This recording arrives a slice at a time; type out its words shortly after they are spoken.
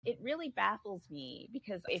really baffles me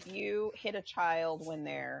because if you hit a child when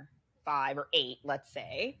they're 5 or 8, let's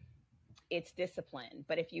say, it's discipline.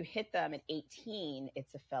 But if you hit them at 18,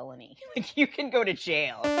 it's a felony. Like, you can go to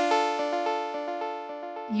jail.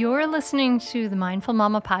 You're listening to the Mindful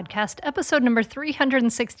Mama podcast, episode number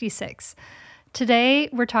 366. Today,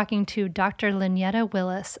 we're talking to Dr. Lynetta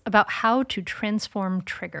Willis about how to transform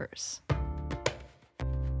triggers.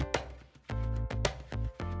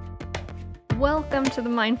 Welcome to the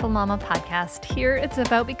Mindful Mama podcast. Here, it's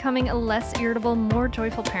about becoming a less irritable, more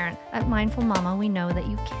joyful parent. At Mindful Mama, we know that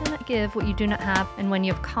you cannot give what you do not have, and when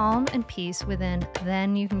you have calm and peace within,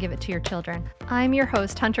 then you can give it to your children. I'm your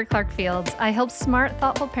host, Hunter Clark Fields. I help smart,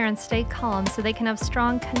 thoughtful parents stay calm so they can have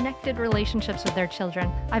strong, connected relationships with their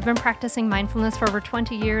children. I've been practicing mindfulness for over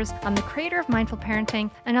 20 years. I'm the creator of Mindful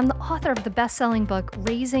Parenting, and I'm the author of the best-selling book,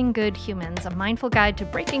 Raising Good Humans, a mindful guide to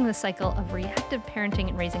breaking the cycle of reactive parenting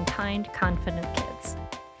and raising kind, confident kids.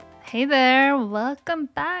 Hey there, welcome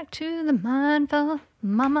back to the Mindful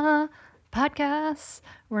Mama podcast.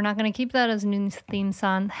 We're not going to keep that as a new theme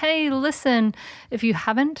song. Hey, listen, if you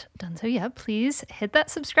haven't done so yet, please hit that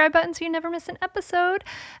subscribe button so you never miss an episode.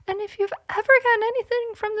 And if you've ever gotten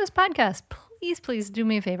anything from this podcast, please do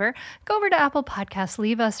me a favor. Go over to Apple Podcasts,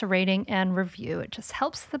 leave us a rating and review. It just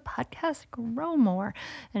helps the podcast grow more.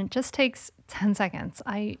 And it just takes 10 seconds.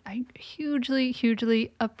 I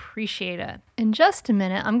hugely appreciate it. In just a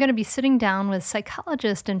minute, I'm going to be sitting down with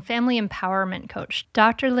psychologist and family empowerment coach,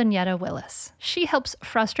 Dr. Lynetta Willis. She helps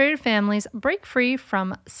frustrated families break free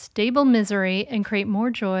from stable misery and create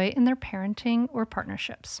more joy in their parenting or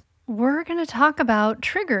partnerships. We're going to talk about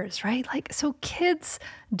triggers, right? So kids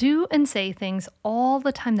do and say things all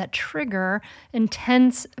the time that trigger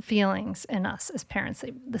intense feelings in us as parents.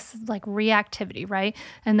 This is like reactivity, right?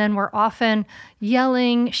 And then we're often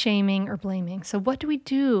yelling, shaming, or blaming. So what do we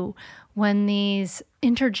do when these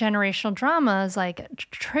intergenerational dramas like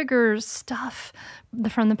triggers stuff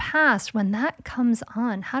from the past, when that comes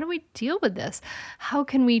on? How do we deal with this? How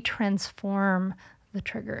can we transform the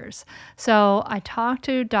triggers? So I talked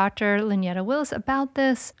to Dr. Lynetta Willis about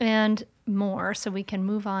this and more so we can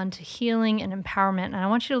move on to healing and empowerment. And I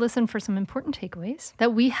want you to listen for some important takeaways: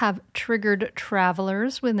 that we have triggered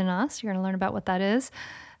travelers within us. You're going to learn about what that is,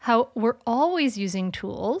 how we're always using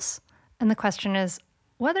tools, and the question is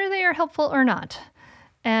whether they are helpful or not,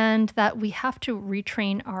 and that we have to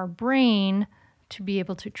retrain our brain to be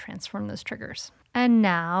able to transform those triggers. And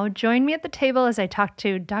now, join me at the table as I talk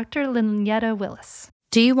to Dr. Lynetta Willis.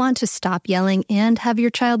 Do you want to stop yelling and have your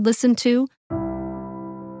child listen to?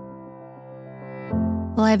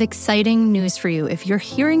 Well, I have exciting news for you. If you're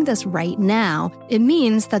hearing this right now, it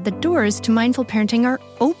means that the doors to mindful parenting are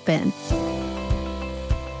open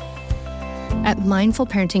at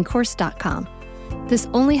mindfulparentingcourse.com. This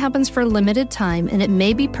only happens for a limited time, and it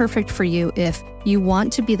may be perfect for you if you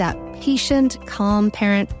want to be that patient, calm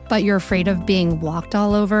parent, but you're afraid of being walked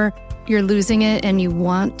all over, you're losing it, and you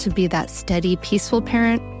want to be that steady, peaceful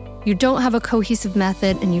parent. You don't have a cohesive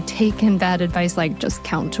method, and you take in bad advice like just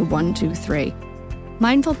count to 1, 2, 3.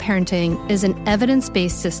 Mindful parenting is an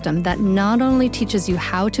evidence-based system that not only teaches you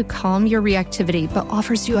how to calm your reactivity, but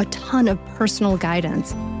offers you a ton of personal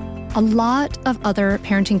guidance. A lot of other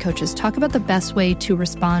parenting coaches talk about the best way to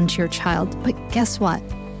respond to your child, but guess what?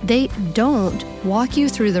 They don't walk you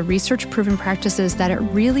through the research-proven practices that it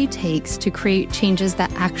really takes to create changes that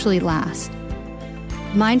actually last.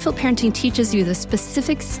 Mindful parenting teaches you the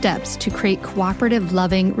specific steps to create cooperative,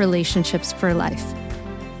 loving relationships for life.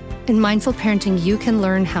 In mindful parenting, you can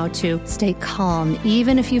learn how to stay calm,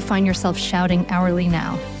 even if you find yourself shouting hourly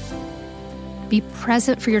now. Be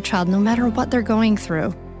present for your child no matter what they're going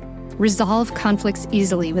through. Resolve conflicts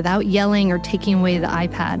easily without yelling or taking away the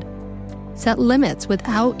iPad. Set limits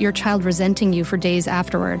without your child resenting you for days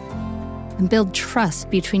afterward. And build trust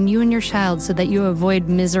between you and your child so that you avoid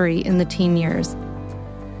misery in the teen years.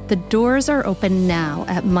 The doors are open now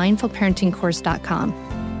at mindfulparentingcourse.com.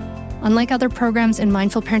 Unlike other programs in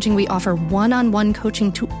Mindful Parenting, we offer one-on-one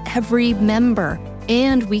coaching to every member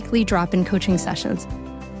and weekly drop-in coaching sessions.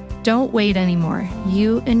 Don't wait anymore.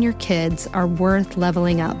 You and your kids are worth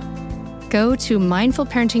leveling up. Go to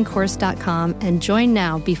mindfulparentingcourse.com and join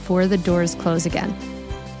now before the doors close again.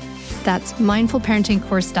 That's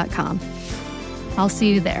mindfulparentingcourse.com. I'll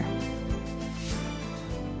see you there.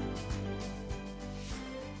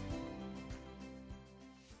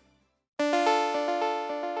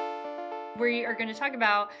 We are going to talk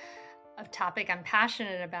about a topic I'm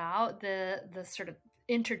passionate about, the sort of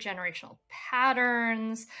intergenerational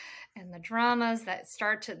patterns and the dramas that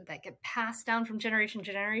get passed down from generation to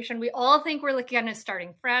generation. We all think we're kind of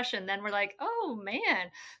starting fresh, and then we're like, oh man,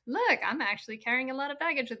 look, I'm actually carrying a lot of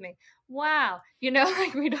baggage with me. Wow.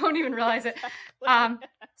 Like we don't even realize it.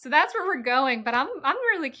 So that's where we're going. But I'm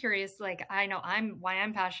really curious. Like, I know why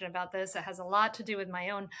I'm passionate about this. It has a lot to do with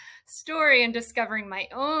my own story and discovering my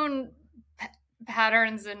own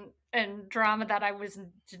patterns and drama that I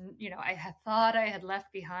I had thought I had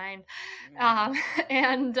left behind.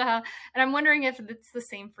 And I'm wondering if it's the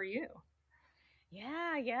same for you.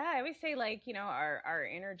 Yeah. I always say, like, our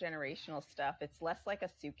intergenerational stuff, it's less like a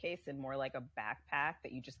suitcase and more like a backpack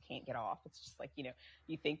that you just can't get off. It's just like,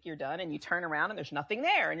 you think you're done and you turn around and there's nothing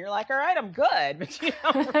there and you're like, all right, I'm good. But you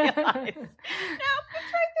don't realize, no,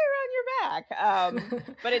 it's right there on your back.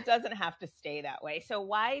 But it doesn't have to stay that way. So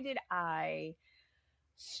why did I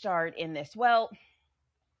start in this? Well,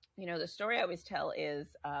 the story I always tell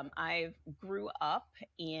is I grew up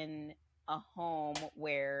in a home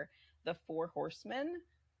where the 4 horsemen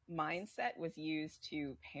mindset was used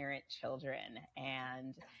to parent children.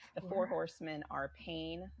 And the 4 horsemen are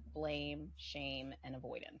pain, blame, shame, and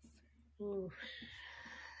avoidance. Ooh.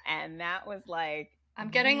 And that was like, I'm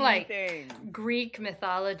getting like Greek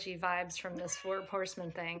mythology vibes from this 4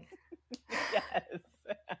 horsemen thing. Yes.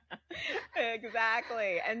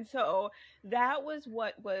 Exactly. And so those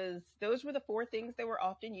were the 4 things that were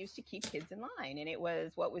often used to keep kids in line. And it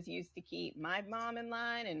was what was used to keep my mom in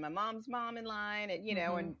line and my mom's mom in line, and,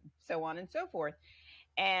 and so on and so forth.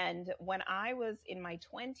 And when I was in my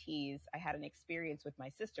 20s, I had an experience with my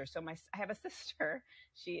sister. So I have a sister.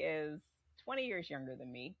 She is 20 years younger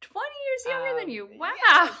than me. 20 years younger than you. Wow.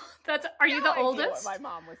 Yeah. Are you the oldest? What my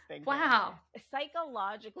mom was thinking. Wow.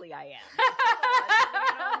 Psychologically, I am. Psychologically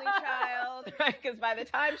an only child, right? Because by the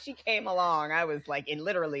time she came along, I was like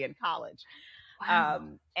literally in college. Wow.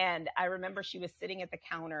 And I remember she was sitting at the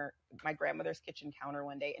counter, my grandmother's kitchen counter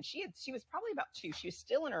one day, and she was probably about 2. She was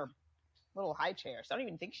still in her little high chair. So I don't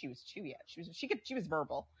even think she was 2 yet. She was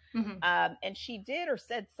verbal. Mm-hmm. And she did or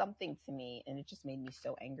said something to me, and it just made me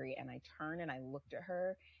so angry. And I turned and I looked at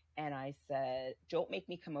her and I said, don't make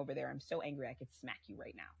me come over there. I'm so angry. I could smack you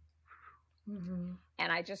right now. Mm-hmm.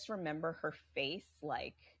 And I just remember her face,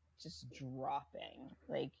 like just dropping,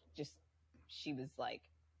 like she was like,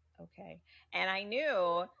 okay. And I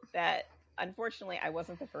knew that unfortunately I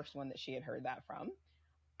wasn't the first one that she had heard that from.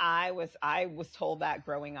 I was told that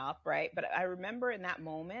growing up, right? But I remember in that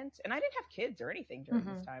moment, and I didn't have kids or anything during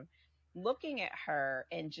this time, looking at her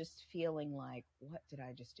and just feeling like, what did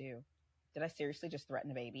I just do? Did I seriously just threaten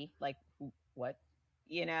a baby? Like, what?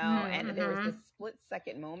 And there was this split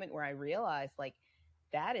second moment where I realized, like,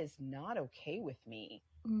 that is not okay with me.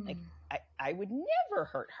 Like, I would never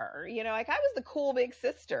hurt her, like I was the cool big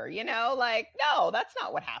sister, like, no, that's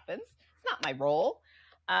not what happens. It's not my role.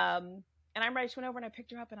 And I just went over and I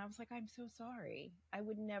picked her up and I was like, I'm so sorry. I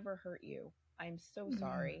would never hurt you. I'm so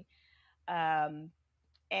sorry. And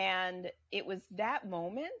it was that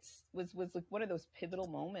moment was like one of those pivotal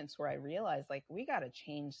moments where I realized, like, we got to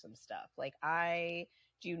change some stuff. Like, I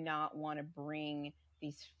do not want to bring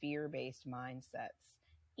these fear-based mindsets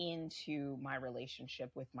into my relationship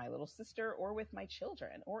with my little sister or with my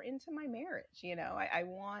children or into my marriage. I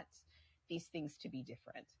want these things to be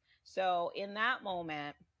different. So in that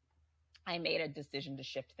moment, I made a decision to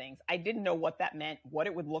shift things. I didn't know what that meant, what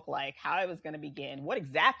it would look like, how I was going to begin, what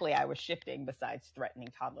exactly I was shifting besides threatening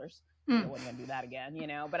toddlers. I wasn't going to do that again,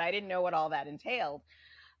 but I didn't know what all that entailed.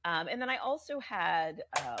 And then I also had,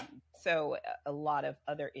 a lot of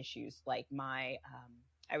other issues, like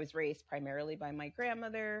I was raised primarily by my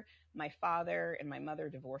grandmother. My father and my mother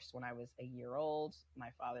divorced when I was a year old. My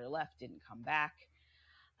father left, didn't come back.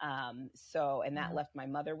 And that left my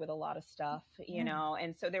mother with a lot of stuff,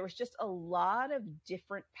 and so there was just a lot of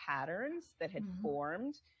different patterns that had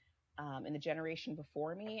formed, in the generation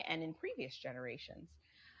before me and in previous generations.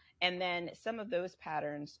 And then some of those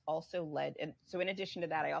patterns also led. And so in addition to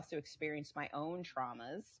that, I also experienced my own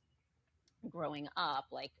traumas growing up,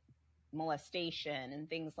 like molestation and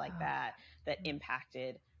things like that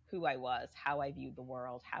impacted who I was, how I viewed the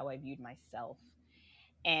world, how I viewed myself.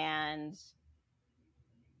 And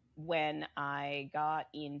when I got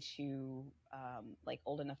into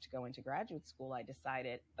old enough to go into graduate school, I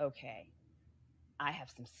decided, okay, I have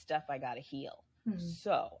some stuff I got to heal.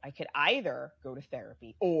 So I could either go to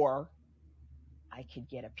therapy or I could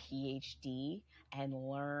get a PhD and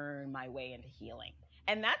learn my way into healing.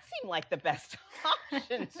 And that seemed like the best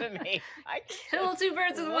option to me. I could kill 2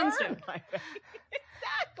 birds with one stone.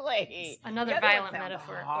 Exactly. It's another violent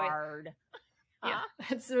metaphor. Hard. Yeah.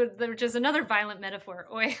 Which is another violent metaphor.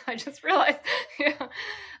 Oi, I just realized. Yeah.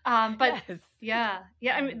 But yes.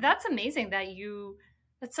 yeah. I mean, that's amazing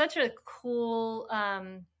that's such a cool,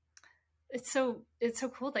 it's so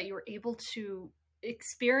cool that you were able to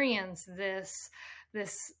experience this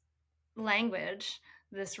language,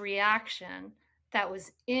 this reaction that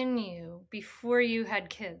was in you before you had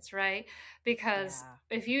kids, right? Because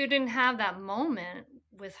if you didn't have that moment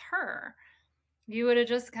with her, you would have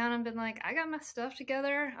just kind of been like, I got my stuff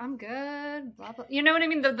together, I'm good, blah, blah. You know what I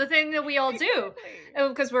mean? The thing that we all do,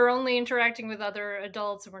 because we're only interacting with other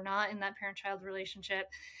adults, we're not in that parent-child relationship.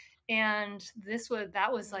 And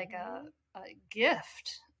that was like a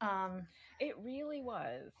gift. It really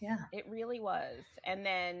was. Yeah. It really was. And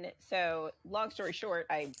then, so long story short,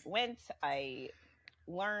 I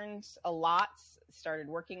learned a lot, started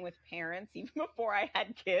working with parents even before I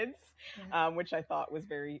had kids, which I thought was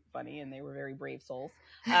very funny, and they were very brave souls.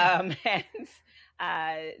 And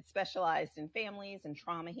specialized in families and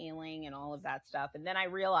trauma healing and all of that stuff. And then I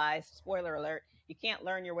realized, spoiler alert, you can't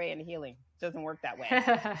learn your way into healing. It doesn't work that way.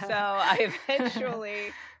 So I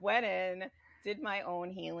eventually went in, did my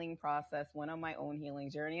own healing process, went on my own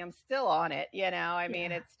healing journey. I'm still on it, I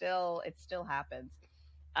mean, it still happens.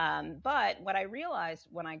 But what I realized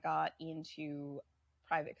when I got into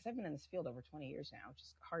private, because I've been in this field over 20 years now, which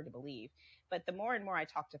is hard to believe, but the more and more I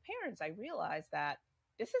talk to parents, I realize that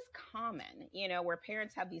this is common, where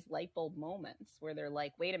parents have these light bulb moments where they're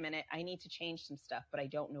like, wait a minute, I need to change some stuff, but I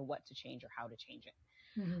don't know what to change or how to change it.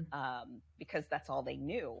 Mm-hmm. Because that's all they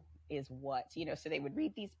knew is what, so they would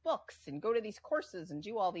read these books and go to these courses and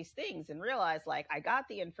do all these things and realize, like, I got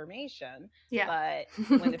the information, but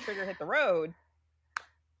when the trigger hit the road,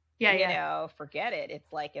 forget it.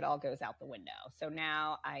 It's like it all goes out the window. So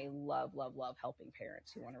now I love helping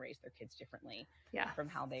parents who want to raise their kids differently from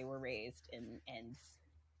how they were raised. And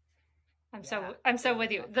I'm so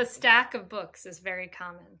with you. The stack of books is very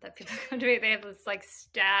common that people come to me. They have this like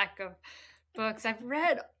stack of books. I've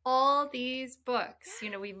read all these books.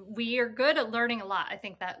 We are good at learning a lot. I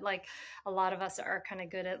think that like a lot of us are kind of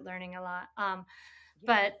good at learning a lot.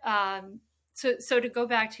 But so to go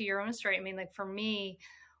back to your own story, I mean, like for me,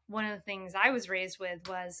 one of the things I was raised with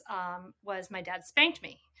was my dad spanked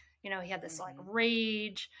me. He had this like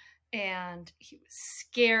rage, and he was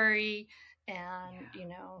scary, and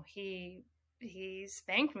he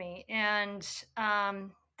spanked me, and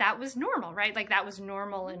that was normal, right? Like that was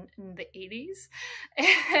normal in the 80s.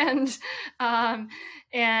 And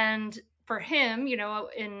for him,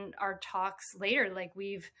 in our talks later, like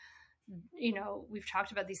we've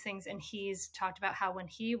talked about these things, and he's talked about how when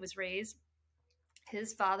he was raised,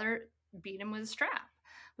 his father beat him with a strap,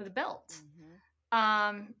 with a belt.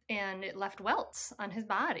 And it left welts on his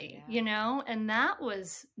body, and that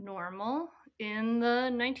was normal in the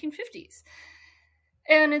 1950s.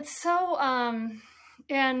 And it's so,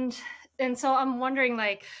 and so I'm wondering,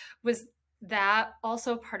 like, was that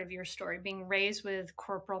also part of your story, being raised with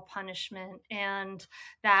corporal punishment and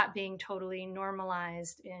that being totally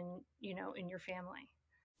normalized in your family?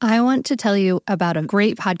 I want to tell you about a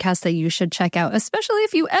great podcast that you should check out, especially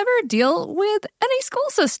if you ever deal with any school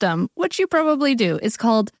system, which you probably do. It's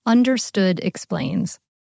called Understood Explains.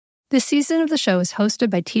 This season of the show is hosted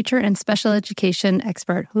by teacher and special education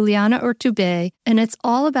expert Juliana Urtubey, and it's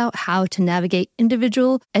all about how to navigate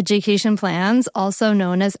individual education plans, also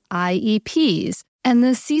known as IEPs. And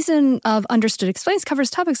this season of Understood Explains covers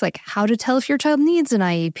topics like how to tell if your child needs an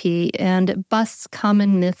IEP and busts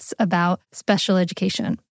common myths about special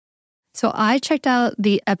education. So I checked out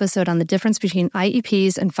the episode on the difference between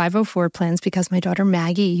IEPs and 504 plans because my daughter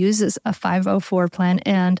Maggie uses a 504 plan,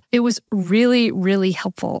 and it was really, really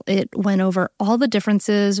helpful. It went over all the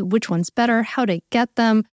differences, which one's better, how to get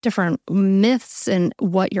them, different myths and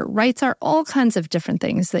what your rights are, all kinds of different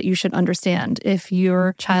things that you should understand if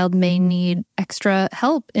your child may need extra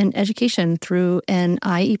help in education through an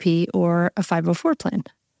IEP or a 504 plan.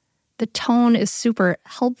 The tone is super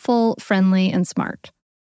helpful, friendly, and smart.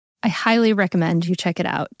 I highly recommend you check it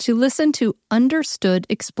out. To listen to Understood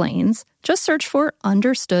Explains, just search for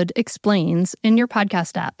Understood Explains in your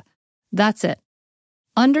podcast app. That's it.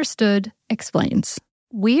 Understood Explains.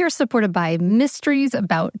 We are supported by Mysteries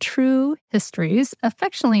About True Histories,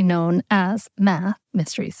 affectionately known as Math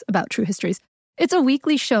Mysteries About True Histories. It's a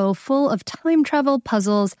weekly show full of time travel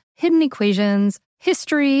puzzles, hidden equations,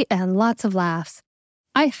 history, and lots of laughs.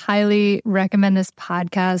 I highly recommend this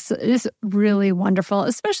podcast. It is really wonderful,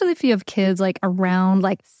 especially if you have kids like around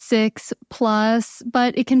like 6+,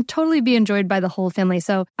 but it can totally be enjoyed by the whole family.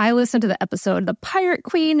 So I listened to the episode, The Pirate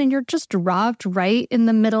Queen, and you're just dropped right in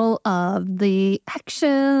the middle of the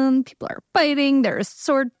action. People are fighting. There's a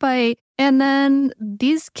sword fight. And then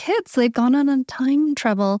these kids, they've gone on a time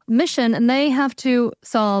travel mission and they have to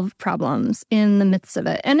solve problems in the midst of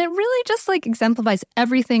it. And it really just like exemplifies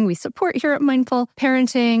everything we support here at Mindful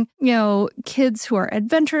Parenting. You know, kids who are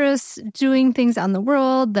adventurous, doing things out in the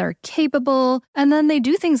world, they're capable. And then they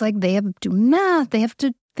do things like they have to do math, they have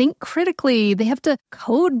to think critically, they have to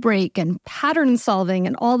code break and pattern solving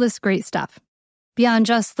and all this great stuff. Beyond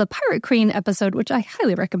just the Pirate Queen episode, which I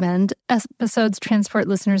highly recommend, episodes transport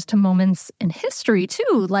listeners to moments in history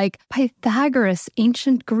too, like Pythagoras,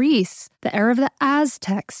 ancient Greece, the era of the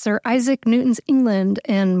Aztecs, Sir Isaac Newton's England,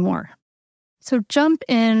 and more. So jump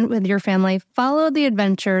in with your family, follow the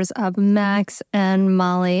adventures of Max and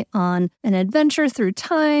Molly on an adventure through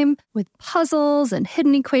time with puzzles and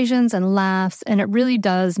hidden equations and laughs, and it really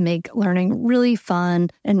does make learning really fun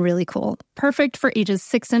and really cool. Perfect for ages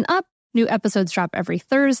 6 and up. New episodes drop every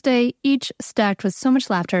Thursday, each stacked with so much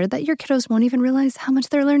laughter that your kiddos won't even realize how much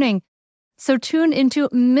they're learning. So tune into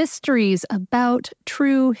Mysteries About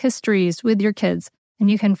True Histories with your kids,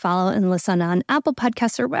 and you can follow and listen on Apple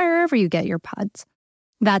Podcasts or wherever you get your pods.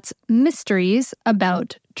 That's Mysteries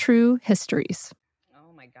About True Histories.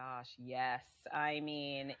 Oh my gosh, yes. I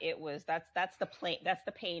mean, that's the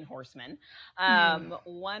pain horseman.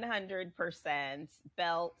 100%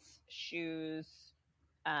 belts, shoes,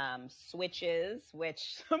 switches,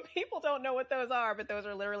 which some people don't know what those are, but those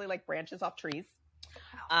are literally like branches off trees.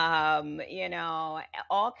 You know,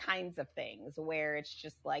 all kinds of things where it's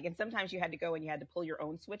just like, and sometimes you had to go and you had to pull your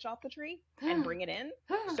own switch off the tree and bring it in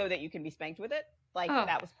so that you can be spanked with it. Like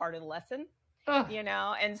that was part of the lesson, you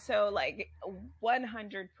know? And so like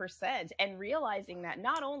 100%, and realizing that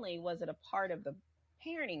not only was it a part of the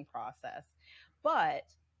parenting process, but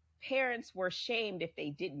parents were shamed if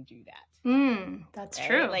they didn't do that. That's right?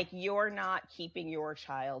 true. Like, you're not keeping your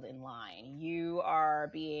child in line. You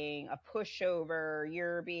are being a pushover.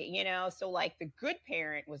 You're being, you know, so like the good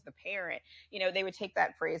parent was the parent. You know, they would take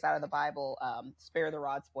that phrase out of the Bible, spare the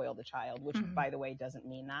rod, spoil the child, which by the way, doesn't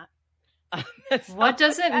mean that. What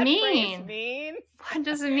does it mean? What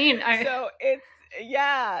does it mean? So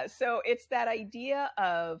it's that idea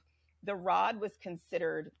of the rod was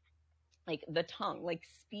considered like the tongue, like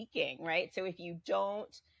speaking, right? So if you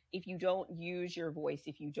don't use your voice,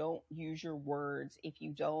 if you don't use your words, if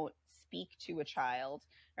you don't speak to a child,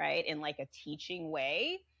 right, in like a teaching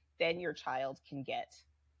way, then your child can get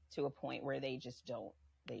to a point where they just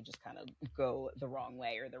kind of go the wrong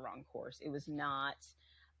way or the wrong course. It was not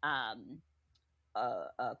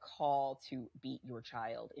a call to beat your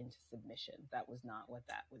child into submission. That was not what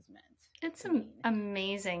that was meant. It's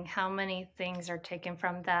amazing how many things are taken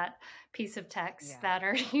from that piece of text that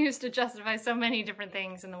are used to justify so many different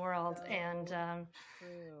things in the world. So and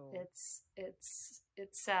it's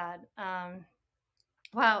sad.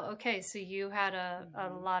 Wow. Okay. So you had a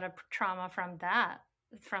lot of trauma from that,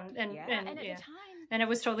 and at the time, and it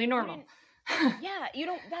was totally normal.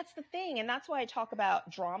 That's the thing. And that's why I talk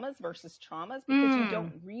about dramas versus traumas, because you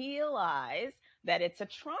don't realize that it's a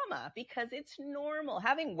trauma because it's normal.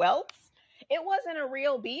 Having welts, it wasn't a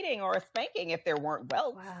real beating or a spanking if there weren't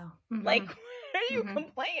welts. Wow. Like, what are you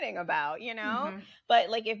complaining about, you know? But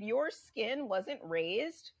like, if your skin wasn't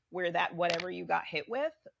raised where that whatever you got hit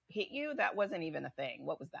you, that wasn't even a thing.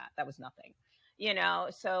 What was that? That was nothing, you know?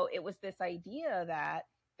 So it was this idea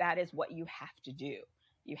that is what you have to do.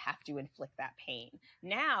 You have to inflict that pain.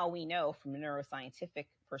 Now we know from a neuroscientific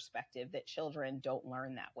perspective that children don't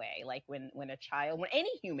learn that way. Like when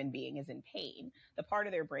any human being is in pain, the part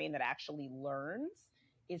of their brain that actually learns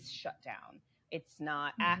is shut down. It's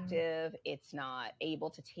not active. It's not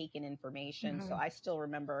able to take in information. So I still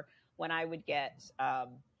remember when I would get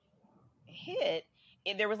hit,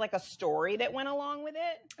 there was like a story that went along with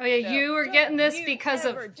it. Oh yeah, so, you were getting this because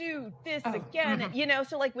of do this again. You know,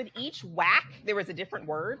 so like with each whack, there was a different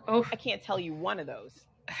word. Oh, I can't tell you one of those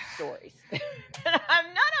stories. None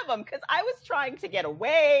of them, because I was trying to get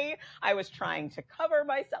away. I was trying to cover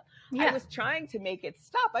myself. Yeah. I was trying to make it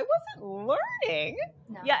stop. I wasn't learning.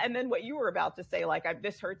 No. Yeah, and then what you were about to say, like,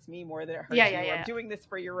 this hurts me more than it hurts you. I'm doing this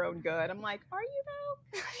for your own good. I'm like, are you though?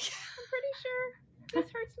 I'm pretty sure. This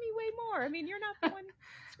hurts me way more. I mean, you're not the one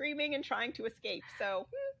screaming and trying to escape. So,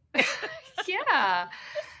 yeah.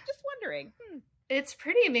 Just wondering. It's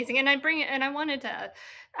pretty amazing. And I wanted to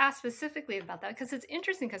ask specifically about that because it's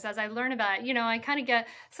interesting because as I learn about it, you know,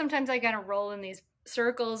 sometimes I kind of roll in these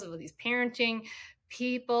circles of these parenting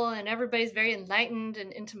people and everybody's very enlightened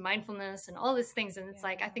and into mindfulness and all these things. And it's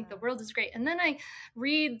like, I think the world is great. And then I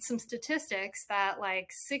read some statistics that like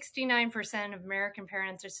 69% of American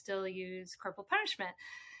parents are still use corporal punishment.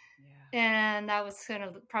 Yeah. And that was kind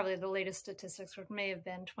of probably the latest statistics, which may have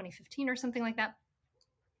been 2015 or something like that.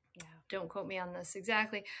 Don't quote me on this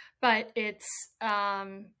exactly, but it's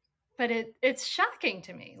shocking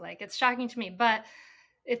to me. Like, it's shocking to me, but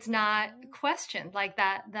it's not questioned. Like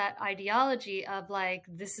that ideology of like,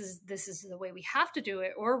 this is the way we have to do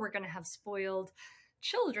it, or we're going to have spoiled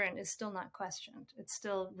children, is still not questioned. It's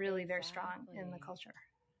still really very strong in the culture.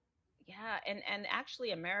 Yeah. And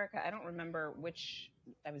actually America, I don't remember which,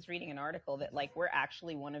 I was reading an article that like, we're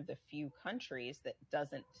actually one of the few countries that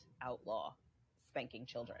doesn't outlaw spanking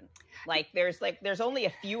children. Like there's only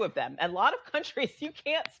a few of them. A lot of countries you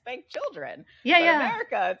can't spank children. Yeah, but yeah.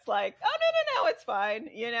 America, it's like, oh no, it's fine,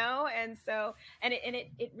 you know? And so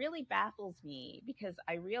it really baffles me, because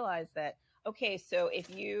I realize that, okay, so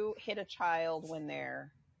if you hit a child when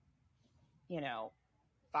they're,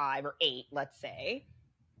 5 or 8, let's say,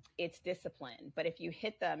 it's discipline. But if you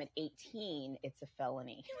hit them at 18, it's a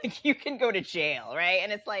felony. Like, you can go to jail, right?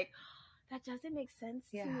 And it's like, that doesn't make sense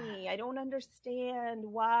to me. I don't understand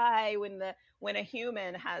why when a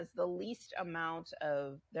human has the least amount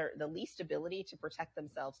of the least ability to protect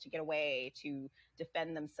themselves, to get away, to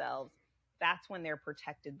defend themselves, that's when they're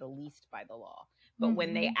protected the least by the law. But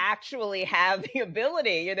when they actually have the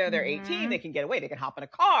ability, they're 18, they can get away, they can hop in a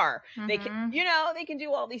car, they can, they can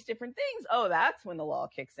do all these different things. Oh, that's when the law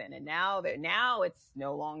kicks in. And now it's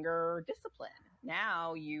no longer discipline.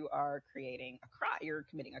 Now you are creating a crime. You're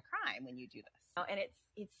committing a crime when you do this. And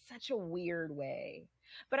it's such a weird way.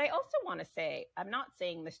 But I also want to say, I'm not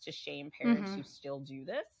saying this to shame parents who still do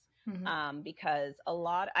this, because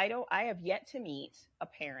I have yet to meet a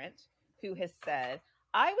parent who has said,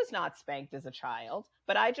 I was not spanked as a child,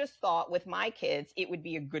 but I just thought with my kids, it would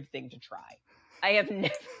be a good thing to try. I have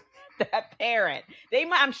never that parent.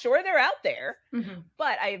 I'm sure they're out there,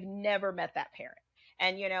 but I have never met that parent.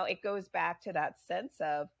 And, it goes back to that sense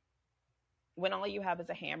of, when all you have is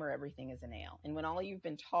a hammer, everything is a nail. And when all you've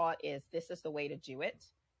been taught is, this is the way to do it,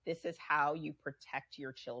 this is how you protect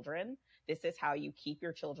your children, this is how you keep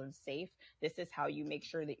your children safe, this is how you make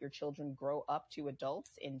sure that your children grow up to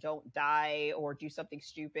adults and don't die or do something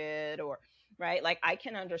stupid, or, right? Like, I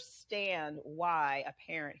can understand why a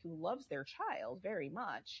parent who loves their child very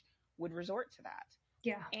much would resort to that.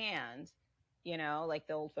 Yeah. And, like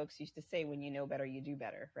the old folks used to say, when you know better, you do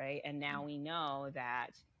better, right? And now we know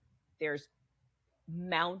that there's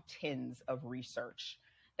mountains of research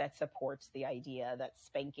that supports the idea that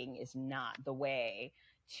spanking is not the way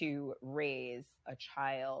to raise a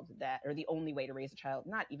child, or the only way to raise a child,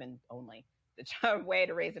 not even only the way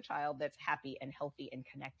to raise a child that's happy and healthy and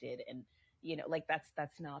connected. And, like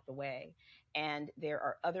that's not the way. And there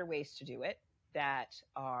are other ways to do it that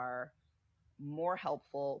are more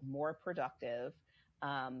helpful, more productive.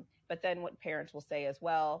 But then what parents will say is,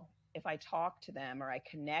 well, if I talk to them or I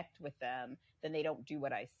connect with them, then they don't do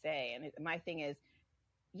what I say. And my thing is,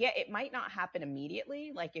 yeah, it might not happen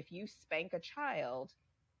immediately. Like, if you spank a child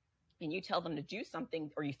and you tell them to do something,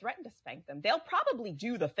 or you threaten to spank them, they'll probably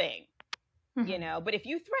do the thing, but if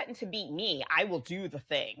you threaten to beat me, I will do the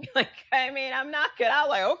thing. Like, I mean, I'm not good. I'm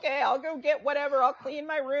like, okay, I'll go get whatever. I'll clean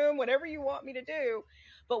my room, whatever you want me to do.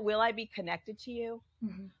 But will I be connected to you?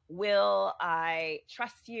 Will I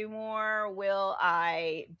trust you more? Will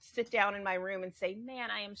I sit down in my room and say, man,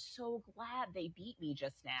 I am so glad they beat me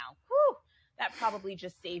just now. Whew, that probably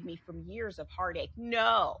just saved me from years of heartache.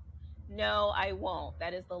 No, I won't.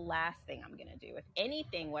 That is the last thing I'm going to do. If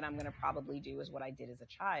anything, what I'm going to probably do is what I did as a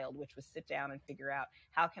child, which was sit down and figure out,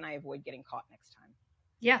 how can I avoid getting caught next time?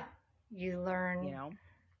 Yeah. You learn,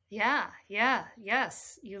 Yeah.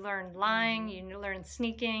 Yes. You learn lying. You learn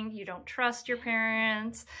sneaking. You don't trust your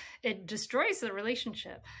parents. It destroys the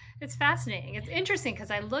relationship. It's fascinating. It's interesting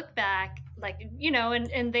because I look back, like,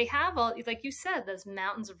 and they have all, like you said, those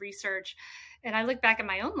mountains of research. And I look back at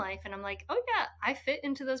my own life and I'm like, oh yeah, I fit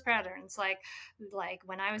into those patterns. Like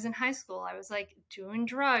when I was in high school, I was like doing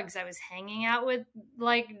drugs. I was hanging out with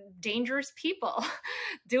like dangerous people,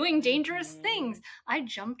 doing dangerous things. I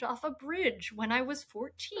jumped off a bridge when I was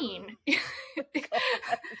 14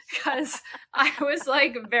 because I was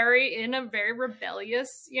like in a very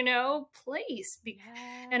rebellious, place.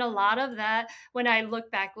 And a lot of that, when I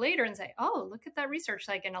look back later and say, oh, look at that research,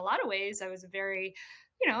 like in a lot of ways, I was very,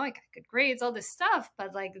 I got good grades, all this stuff,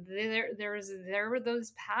 but like there were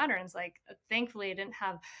those patterns. Like, thankfully I didn't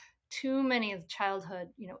have too many of childhood,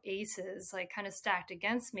 aces like kind of stacked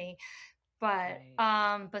against me, but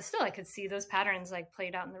still I could see those patterns like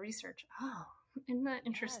played out in the research. Oh, isn't that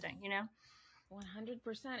interesting? 100%.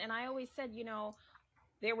 And I always said,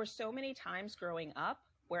 there were so many times growing up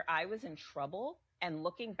where I was in trouble, and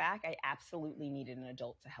looking back, I absolutely needed an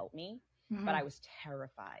adult to help me, but I was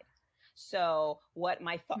terrified. So what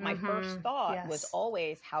my first thought was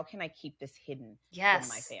always, how can I keep this hidden from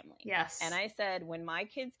my family? Yes. And I said, when my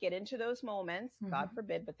kids get into those moments, God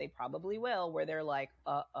forbid, but they probably will, where they're like,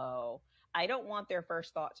 uh-oh, I don't want their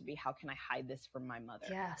first thought to be, how can I hide this from my mother?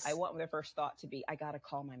 Yes. I want their first thought to be, I got to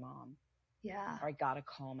call my mom. Yeah. Or I got to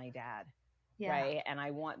call my dad. Yeah. Right. And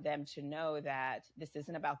I want them to know that this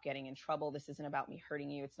isn't about getting in trouble. This isn't about me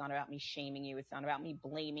hurting you. It's not about me shaming you. It's not about me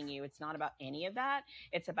blaming you. It's not about any of that.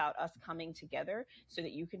 It's about us coming together so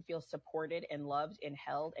that you can feel supported and loved and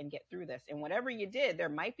held and get through this. And whatever you did, there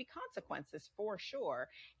might be consequences for sure.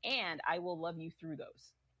 And I will love you through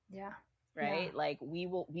those. Yeah. Right. Yeah. Like we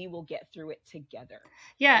will get through it together.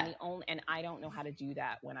 Yeah. And I don't know how to do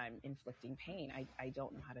that when I'm inflicting pain. I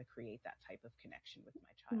don't know how to create that type of connection with my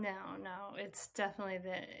child. No, it's definitely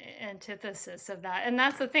the antithesis of that. And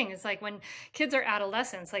that's the thing. It's like when kids are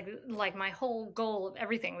adolescents, like my whole goal of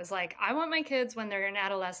everything was like, I want my kids when they're in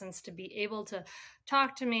adolescence to be able to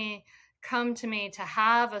talk to me, come to me, to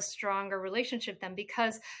have a stronger relationship with them,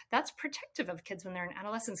 because that's protective of kids when they're in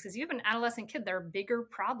adolescence. Because you have an adolescent kid, there are bigger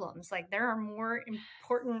problems. Like there are more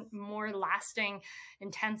important, more lasting,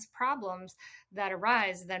 intense problems that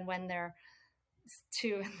arise than when they're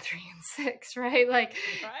 2 and 3 and 6, right? Like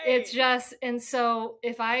it's just, and so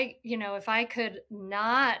if I could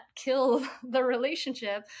not kill the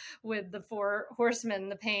relationship with the 4 horsemen,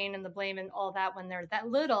 the pain and the blame and all that when they're that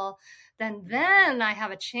little, then I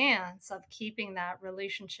have a chance of keeping that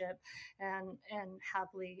relationship and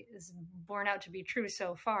happily is borne out to be true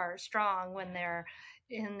so far, strong when they're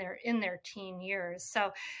in their teen years.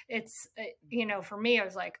 So it's, for me, I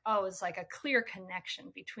was like, it's like a clear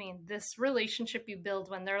connection between this relationship you build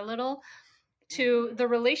when they're little to the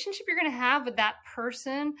relationship you're going to have with that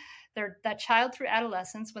person, that child through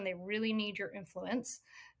adolescence when they really need your influence,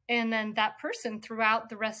 and then that person throughout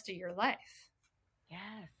the rest of your life.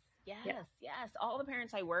 Yes. All the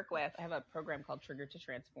parents I work with, I have a program called Trigger to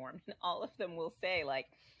Transform, and all of them will say, like,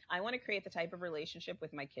 I want to create the type of relationship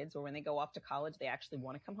with my kids where when they go off to college, they actually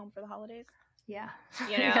want to come home for the holidays. Yeah.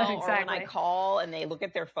 Exactly. Or when I Exactly. call and they look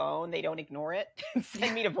at their phone, they don't ignore it and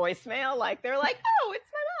send me to voicemail. Like they're like, oh, it's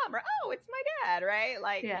my mom, or oh, it's my dad, right?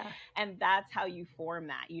 Like, and that's how you form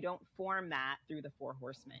that. You don't form that through the 4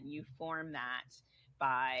 horsemen. You form that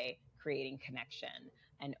by creating connection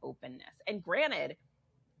and openness. And granted,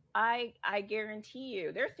 I guarantee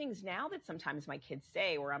you, there are things now that sometimes my kids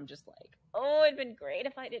say where I'm just like, oh, it'd been great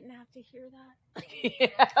if I didn't have to hear that.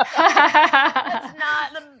 That's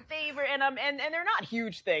not the favorite. And they're not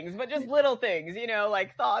huge things, but just little things,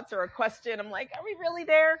 like thoughts or a question. I'm like, are we really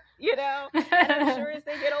there? And I'm sure as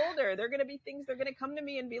they get older, there are going to be things they're going to come to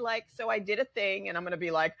me and be like, so I did a thing, and I'm going to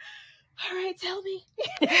be like, all right, tell me.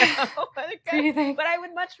 But I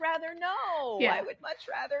would much rather know. Yeah. I would much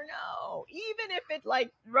rather know, even if it's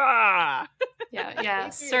like, rah.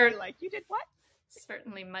 Yeah. Like, you did what?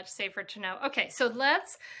 Certainly much safer to know. Okay, so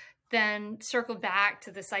let's then circle back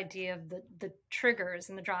to this idea of the triggers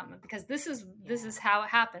and the drama, because this is how it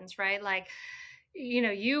happens, right? Like,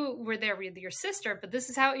 you were there with your sister, but this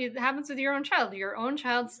is how it happens with your own child. Your own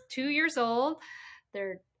child's 2 years old.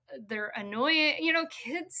 They're annoying,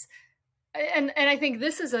 kids. And I think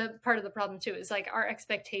this is a part of the problem too, is like our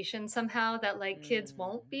expectation somehow that like kids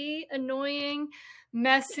won't be annoying,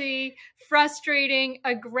 messy, frustrating,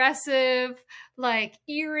 aggressive, like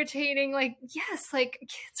irritating. Like, yes, like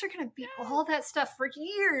kids are going to be all that stuff for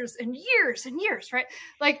years and years and years, right?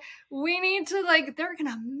 Like we need to, like, they're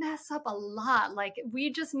going to mess up a lot. Like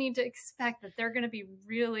we just need to expect that they're going to be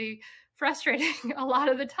really frustrating a lot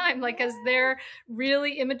of the time, like, as they're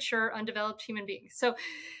really immature, undeveloped human beings. So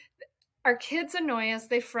our kids annoy us,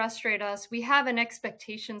 they frustrate us. We have an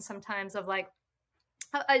expectation sometimes of like,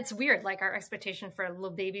 it's weird, like our expectation for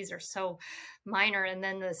little babies are so minor, and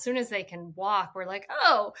then as soon as they can walk, we're like,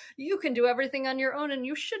 oh, you can do everything on your own and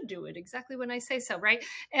you should do it exactly when I say so, right?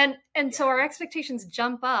 And so our expectations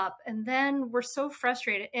jump up, and then we're so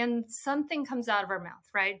frustrated and something comes out of our mouth,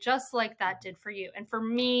 right? Just like that did for you. And for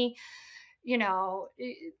me,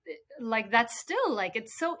 like that's still, like,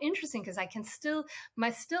 it's so interesting because I can still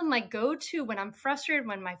my go-to when I'm frustrated,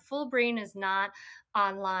 when my full brain is not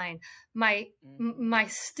online, my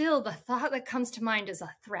still the thought that comes to mind is a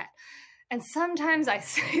threat. And sometimes I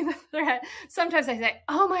say the threat, sometimes I say,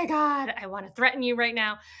 oh my God, I want to threaten you right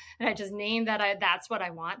now. And I just name that's what I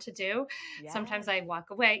want to do. Yeah. Sometimes I walk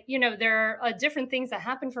away. There are different things that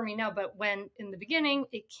happen for me now, but when in the beginning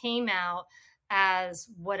it came out as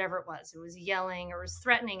whatever it was yelling or it was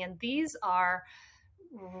threatening. And these are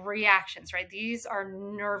reactions, right? These are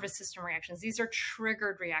nervous system reactions. These are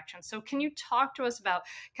triggered reactions. So can you talk to us about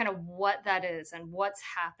kind of what that is and what's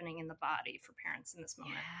happening in the body for parents in this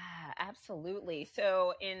moment? Yeah, absolutely.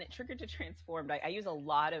 So in Triggered to Transformed, I use a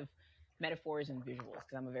lot of metaphors and visuals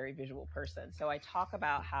because I'm a very visual person. So I talk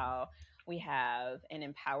about how we have an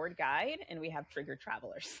empowered guide and we have triggered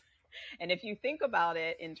travelers. And if you think about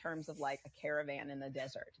it in terms of like a caravan in the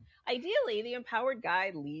desert, ideally the empowered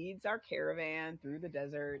guide leads our caravan through the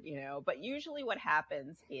desert, but usually what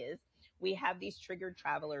happens is we have these triggered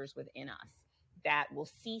travelers within us that will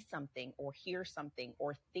see something or hear something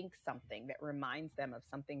or think something that reminds them of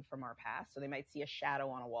something from our past. So they might see a shadow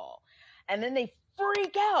on a wall and then they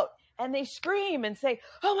freak out and they scream and say,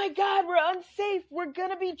 oh my God, we're unsafe. We're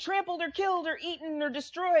going to be trampled or killed or eaten or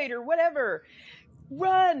destroyed or whatever.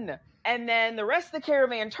 Run. And then the rest of the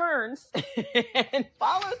caravan turns and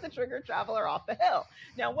follows the triggered traveler off the hill.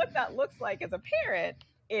 Now, what that looks like as a parent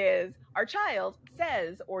is our child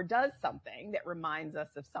says or does something that reminds us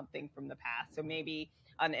of something from the past. So maybe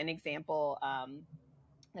an example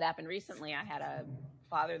that happened recently, I had a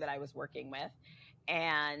father that I was working with,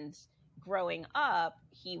 and growing up,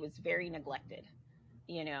 he was very neglected,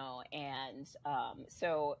 and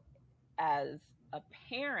so as a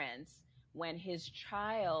parent, when his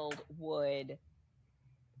child would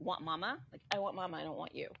want mama, like, I want mama, I don't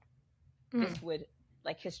want you. This would,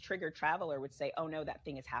 like, his triggered traveler would say, oh no, that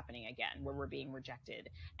thing is happening again, where we're being rejected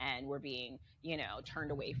and we're being,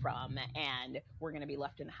 turned away from, and we're going to be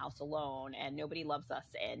left in the house alone and nobody loves us.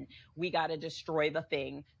 And we got to destroy the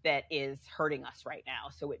thing that is hurting us right now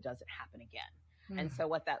so it doesn't happen again. And so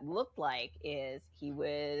what that looked like is he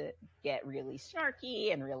would get really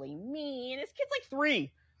snarky and really mean. His kid's like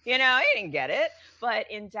 3. He didn't get it. But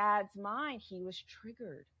in Dad's mind, he was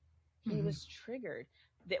triggered. He was triggered.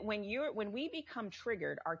 That when we become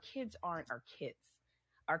triggered, our kids aren't our kids.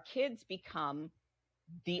 Our kids become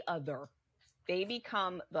the other. They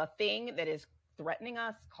become the thing that is threatening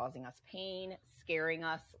us, causing us pain, scaring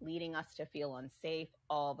us, leading us to feel unsafe,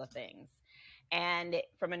 all the things. And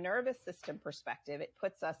from a nervous system perspective, it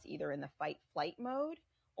puts us either in the fight-flight mode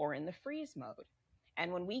or in the freeze mode.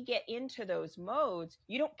 And when we get into those modes,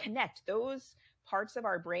 you don't connect. Those parts of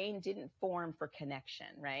our brain didn't form for connection,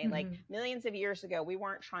 right? Like millions of years ago, we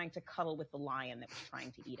weren't trying to cuddle with the lion that was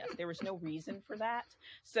trying to eat us. There was no reason for that.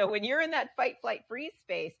 So when you're in that fight, flight, freeze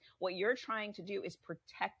space, what you're trying to do is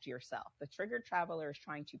protect yourself. The triggered traveler is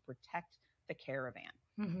trying to protect the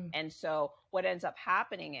caravan. And so what ends up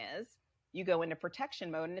happening is you go into protection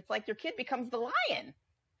mode and it's like your kid becomes the lion.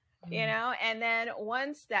 And then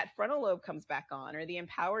once that frontal lobe comes back on, or the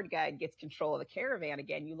empowered guide gets control of the caravan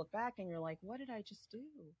again, you look back and you're like, what did I just do?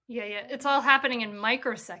 Yeah. It's all happening in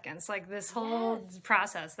microseconds. Like this whole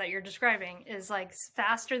process that you're describing is like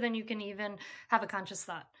faster than you can even have a conscious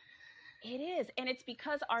thought. It is. And it's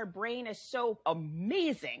because our brain is so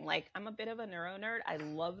amazing. Like, I'm a bit of a neuro nerd. I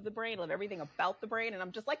love the brain, love everything about the brain. And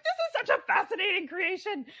I'm just like, this is such a fascinating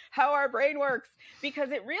creation, how our brain works,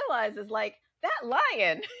 because it realizes like that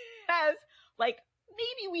lion has, like,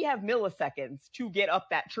 maybe we have milliseconds to get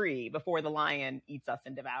up that tree before the lion eats us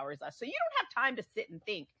and devours us. So you don't have time to sit and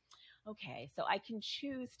think, okay, so I can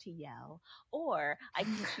choose to yell, or I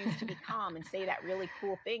can choose to be calm and say that really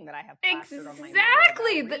cool thing that I have plastered on my mirror that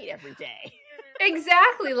I read every day.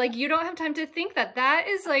 Exactly. Like, you don't have time to think that. That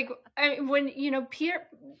is like, when,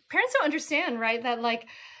 parents don't understand, right? That like,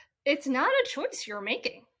 it's not a choice you're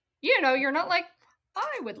making. You're not like,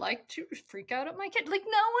 I would like to freak out at my kid. Like,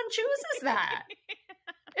 no one chooses that.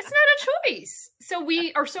 It's not a choice. So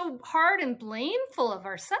we are so hard and blameful of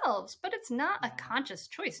ourselves, but it's not a conscious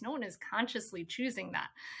choice. No one is consciously choosing that.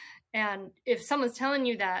 And if someone's telling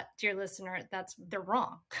you that, dear listener, they're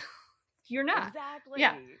wrong. You're not. Exactly.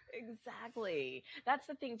 Yeah. Exactly. That's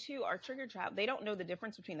the thing too. Our trigger trap, they don't know the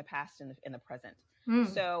difference between the past and the present.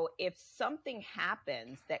 So if something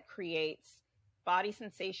happens that creates body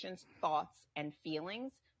sensations, thoughts, and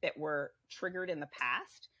feelings that were triggered in the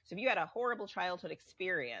past. So if you had a horrible childhood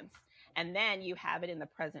experience and then you have it in the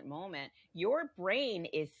present moment, your brain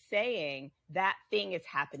is saying that thing is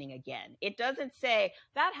happening again. It doesn't say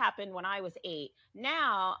that happened when I was 8.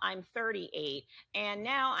 Now I'm 38 and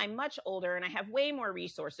now I'm much older and I have way more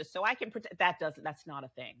resources. So I can protect. That's not a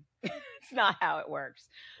thing. It's not how it works.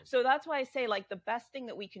 So that's why I say, like, the best thing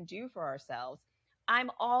that we can do for ourselves,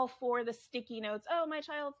 I'm all for the sticky notes. Oh, my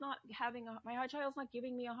child's not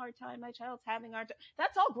giving me a hard time. My child's having a hard time.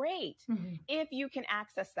 That's all great if you can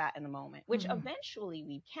access that in the moment, which eventually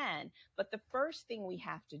we can. But the first thing we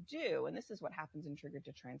have to do, and this is what happens in Triggered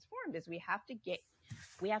to Transformed, is we have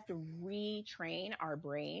to retrain our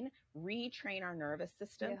brain, retrain our nervous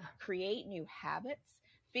system, create new habits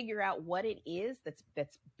figure out what it is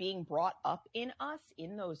that's being brought up in us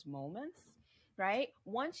in those moments, right?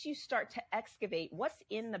 Once you start to excavate what's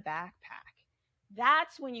in the backpack,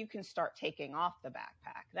 that's when you can start taking off the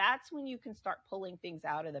backpack. That's when you can start pulling things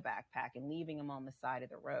out of the backpack and leaving them on the side of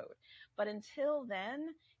the road. But until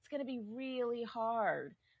then, it's going to be really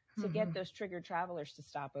hard to get those triggered travelers to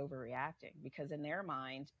stop overreacting, because in their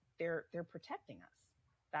mind, they're protecting us.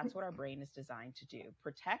 That's what our brain is designed to do,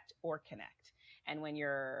 protect or connect. And when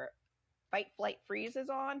your fight, flight, freeze is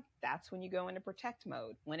on, that's when you go into protect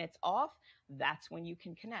mode. When it's off, that's when you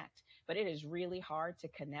can connect. But it is really hard to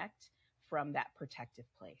connect from that protective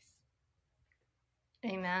place.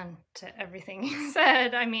 Amen to everything you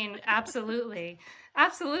said. I mean, absolutely.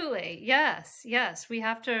 Absolutely. Yes. Yes. We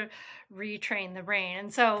have to retrain the brain.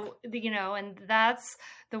 And so, and that's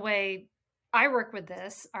the way I work with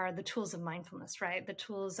this are the tools of mindfulness, right? The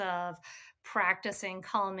tools of practicing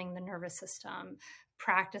calming the nervous system,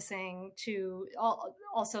 practicing to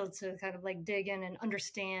also to kind of like dig in and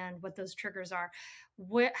understand what those triggers are.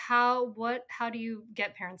 How do you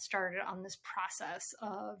get parents started on this process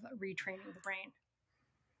of retraining the brain?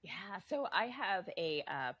 Yeah, so I have a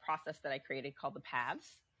process that I created called the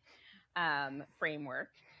PAVS framework,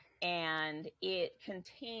 and it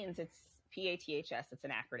contains, it's PATHS, it's an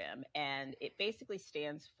acronym, and it basically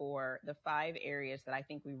stands for the 5 areas that I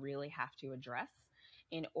think we really have to address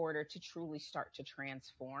in order to truly start to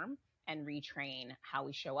transform and retrain how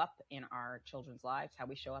we show up in our children's lives, how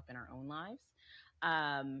we show up in our own lives,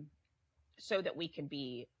 so that we can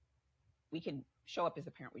show up as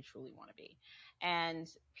the parent we truly want to be. And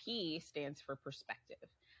P stands for perspective.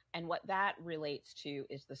 And what that relates to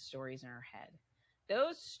is the stories in our head.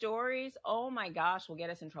 Those stories, oh my gosh, will get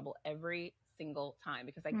us in trouble every single time,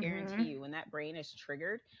 because I guarantee you when that brain is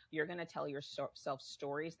triggered, you're going to tell yourself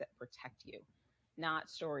stories that protect you, not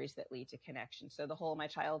stories that lead to connection. So the whole, my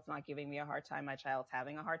child's not giving me a hard time, my child's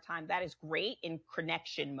having a hard time, that is great in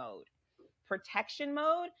connection mode. Protection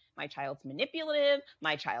mode, my child's manipulative,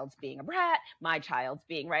 my child's being a brat, my child's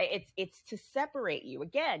being, right? It's to separate you.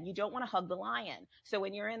 Again, you don't want to hug the lion. So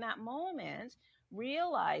when you're in that moment,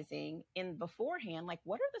 realizing in beforehand, like,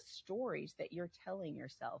 what are the stories that you're telling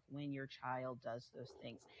yourself when your child does those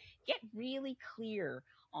things? Get really clear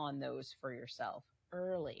on those for yourself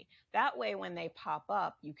early. That way, when they pop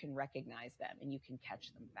up, you can recognize them and you can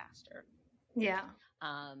catch them faster. Yeah.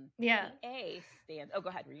 The A stands. Oh, go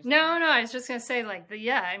ahead. No. I was just going to say, like,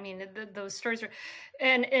 I mean, those stories are,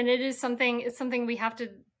 and it is something. It's something we have to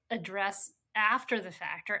address after the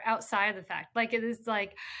fact or outside of the fact. Like, it is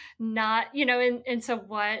like not, and so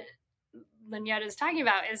what Lynette is talking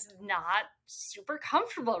about is not super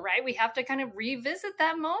comfortable, right? We have to kind of revisit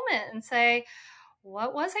that moment and say,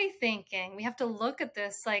 what was I thinking? We have to look at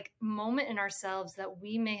this like moment in ourselves that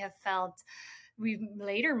we may have felt we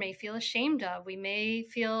later may feel ashamed of. We may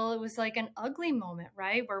feel it was like an ugly moment,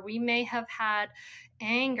 right? Where we may have had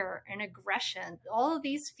anger and aggression, all of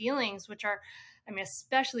these feelings, which are, I mean,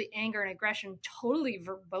 especially anger and aggression, totally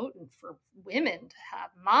verboten for women to have.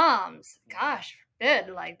 Moms, gosh forbid,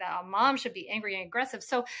 like that. A mom should be angry and aggressive.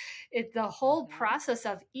 So the whole process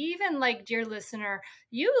of, even like, dear listener,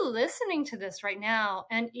 you listening to this right now,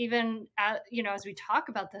 and even, as we talk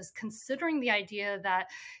about this, considering the idea that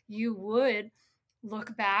you would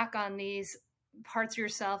look back on these parts of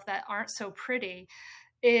yourself that aren't so pretty,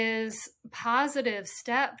 is positive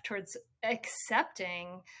step towards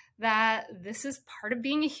accepting that this is part of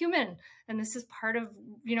being a human, and this is part of,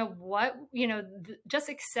 just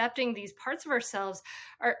accepting these parts of ourselves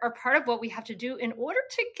are part of what we have to do in order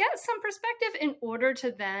to get some perspective, in order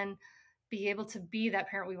to then be able to be that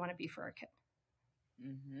parent we want to be for our kid.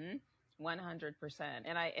 100%.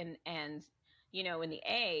 And in the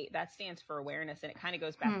A, that stands for awareness. And it kind of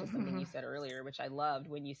goes back to something you said earlier, which I loved,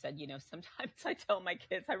 when you said, sometimes I tell my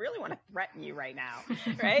kids, I really want to threaten you right now,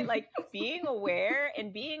 right? Like, being aware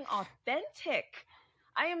and being authentic.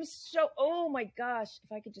 I am so, oh my gosh,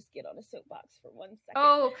 if I could just get on a soapbox for 1 second.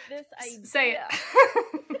 Oh, this idea, say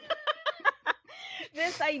it.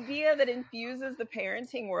 This idea that infuses the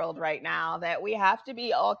parenting world right now, that we have to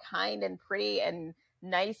be all kind and pretty and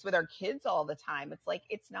nice with our kids all the time. It's like,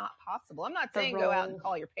 it's not possible. I'm not saying go out and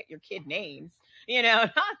call your kid names, not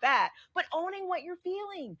that, but owning what you're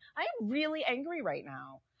feeling. I am really angry right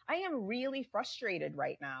now. I am really frustrated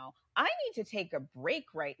right now. I need to take a break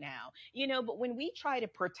right now, but when we try to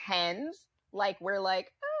pretend like we're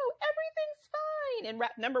like, oh, everything's fine. And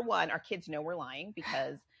number one, our kids know we're lying,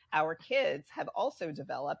 because our kids have also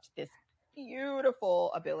developed this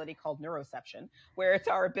beautiful ability called neuroception, where it's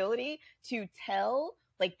our ability to tell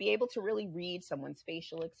like be able to really read someone's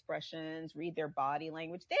facial expressions, read their body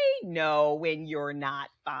language. They know when you're not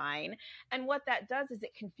fine. And what that does is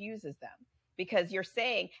it confuses them, because you're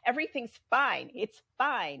saying everything's fine. It's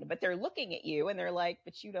fine. But they're looking at you and they're like,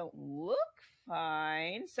 but you don't look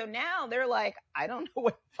fine. So now they're like, I don't know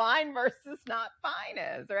what fine versus not fine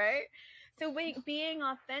is, right? So being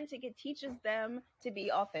authentic, it teaches them to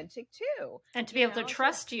be authentic too. And to be able to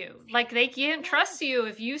trust you. Like they can't trust you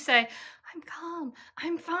if you say, I'm calm,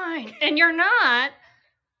 I'm fine, and you're not.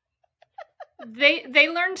 They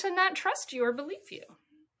learn to not trust you or believe you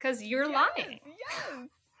because you're lying. Yes,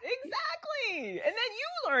 exactly. And then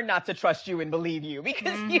you learn not to trust you and believe you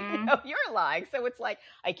because you know you're lying. So it's like,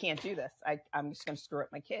 I can't do this. I'm just going to screw up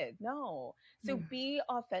my kid. No. So be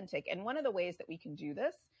authentic. And one of the ways that we can do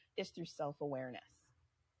this is through self-awareness.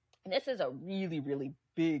 And this is a really, really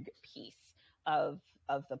big piece of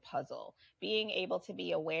the puzzle. Being able to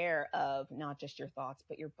be aware of not just your thoughts,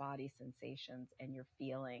 but your body sensations and your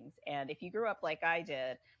feelings. And if you grew up like I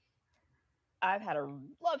did, I've had a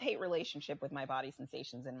love-hate relationship with my body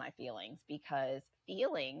sensations and my feelings, because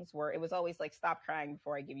feelings were, it was always like, stop crying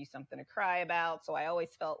before I give you something to cry about. So I always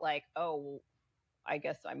felt like, oh, I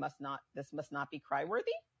guess this must not be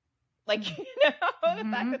cry-worthy. Like, you know, the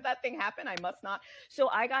fact that thing happened, I must not. So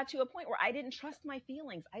I got to a point where I didn't trust my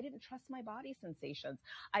feelings. I didn't trust my body sensations.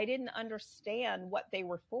 I didn't understand what they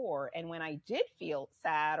were for. And when I did feel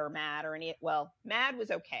sad or mad or mad was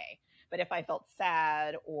okay. But if I felt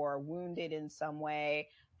sad or wounded in some way,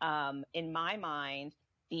 in my mind,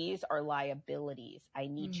 these are liabilities. I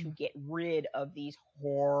need to get rid of these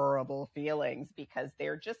horrible feelings because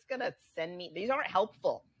they're just going to send me, these aren't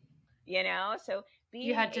helpful, you know? So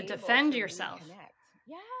you had to defend yourself.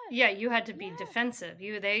 Yes. Yeah, you had to be defensive.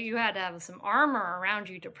 You had to have some armor around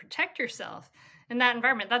you to protect yourself in that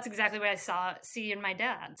environment. That's exactly what I see in my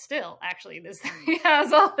dad. Still, actually, he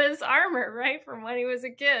has all this armor, right, from when he was a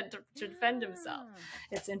kid to defend himself.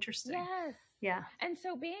 It's interesting. Yes. Yeah. And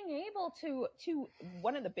so being able to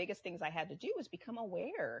one of the biggest things I had to do was become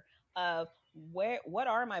aware of what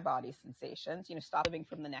are my body sensations, you know, stop living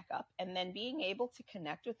from the neck up, and then being able to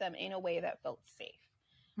connect with them in a way that felt safe.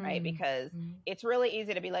 Right? Because it's really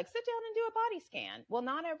easy to be like, sit down and do a body scan. Well,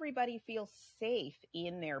 not everybody feels safe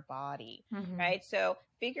in their body, right? So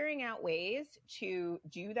figuring out ways to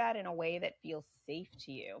do that in a way that feels safe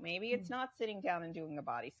to you. Maybe it's not sitting down and doing a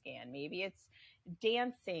body scan. Maybe it's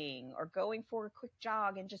dancing or going for a quick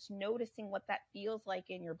jog and just noticing what that feels like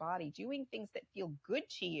in your body, doing things that feel good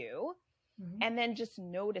to you, and then just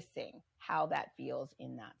noticing how that feels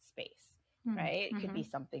in that space. Right? It could be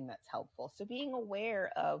something that's helpful. So being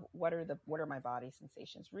aware of what are my body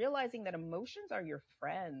sensations, realizing that emotions are your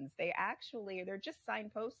friends. They're just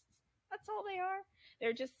signposts. That's all they are.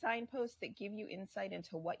 They're just signposts that give you insight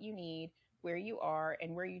into what you need, where you are,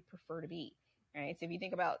 and where you prefer to be. Right? So if you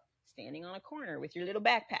think about standing on a corner with your little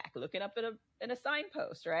backpack, looking up at a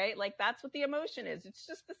signpost, right? Like that's what the emotion is. It's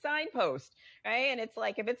just the signpost, right? And it's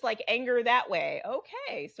like, if it's like anger that way,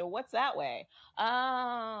 okay, so what's that way?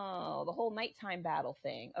 Oh, the whole nighttime battle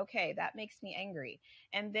thing. Okay, that makes me angry.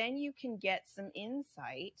 And then you can get some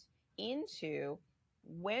insight into,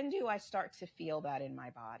 when do I start to feel that in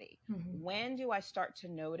my body? When do I start to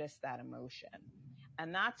notice that emotion?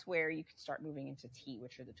 And that's where you can start moving into T,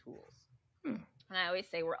 which are the tools. And I always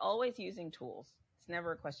say we're always using tools. It's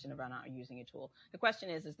never a question about not using a tool. The question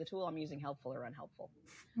is the tool I'm using helpful or unhelpful?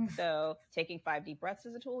 So taking 5 deep breaths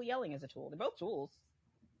is a tool, yelling is a tool. They're both tools.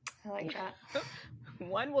 I like that.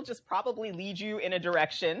 One will just probably lead you in a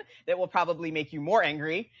direction that will probably make you more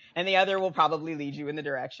angry, and the other will probably lead you in the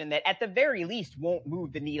direction that at the very least won't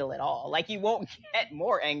move the needle at all. Like you won't get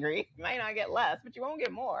more angry. You might not get less, but you won't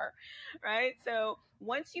get more, right? So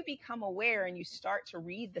once you become aware and you start to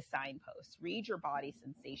read the signposts, read your body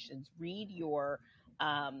sensations, read your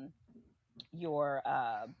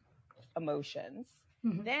emotions,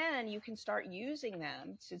 then you can start using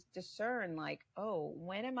them to discern like, oh,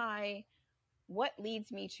 what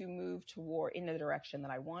leads me to move in the direction that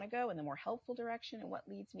I want to go, in the more helpful direction, and what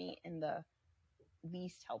leads me in the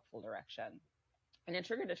least helpful direction. And in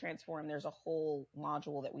Trigger to Transform, there's a whole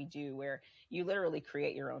module that we do where you literally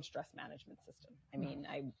create your own stress management system. I mean,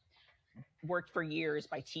 I worked for years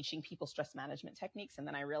by teaching people stress management techniques. And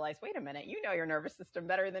then I realized, wait a minute, you know your nervous system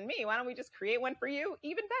better than me. Why don't we just create one for you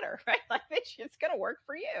even better, right? Like it's going to work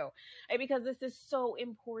for you. And because this is so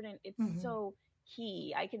important. It's so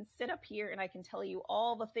key. I can sit up here and I can tell you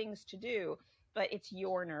all the things to do, but it's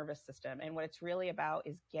your nervous system. And what it's really about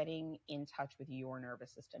is getting in touch with your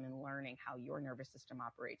nervous system and learning how your nervous system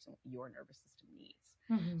operates and what your nervous system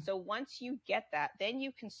needs. So once you get that, then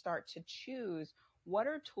you can start to choose what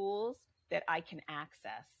are tools that I can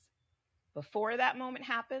access before that moment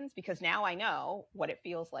happens, because now I know what it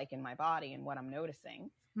feels like in my body and what I'm noticing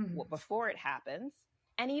before it happens,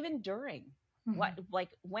 and even during. What, like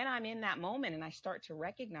when I'm in that moment and I start to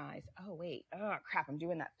recognize, oh wait, oh crap, I'm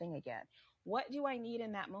doing that thing again. What do I need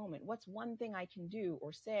in that moment? What's one thing I can do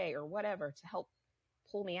or say or whatever to help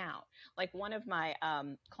pull me out? Like one of my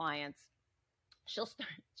clients, she'll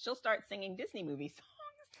start singing Disney movie songs.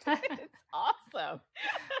 It's awesome.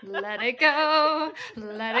 Let it go.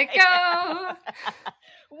 Let it go.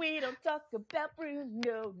 We don't talk about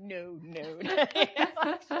Bruno. No.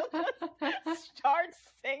 She'll just start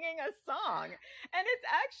singing a song. And it's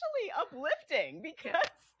actually uplifting because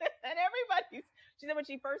then she said when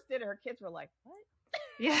she first did it, her kids were like, what?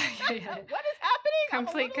 Yeah. What is happening?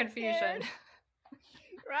 Complete confusion.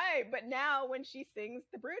 Right. But now when she sings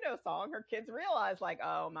the Bruno song, her kids realize like,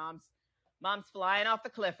 oh, mom's flying off the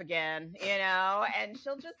cliff again, and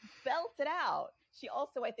she'll just belt it out. She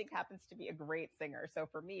also, I think, happens to be a great singer. So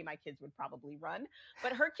for me, my kids would probably run,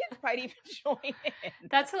 but her kids might even join in.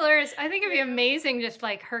 That's hilarious. I think it'd be amazing just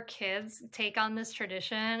like her kids take on this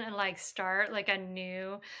tradition and like start like a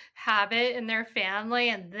new habit in their family,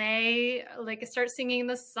 and they like start singing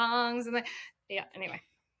the songs and anyway.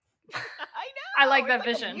 I know. I like that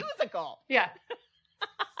it's vision. Like a musical. Yeah.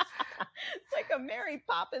 It's like a Mary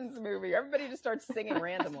Poppins movie. Everybody just starts singing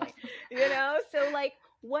randomly, So like,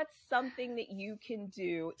 what's something that you can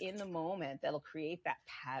do in the moment that'll create that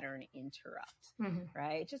pattern interrupt,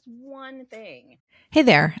 right? Just one thing. Hey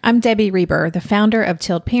there, I'm Debbie Reber, the founder of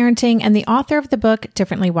Tilt Parenting and the author of the book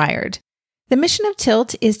Differently Wired. The mission of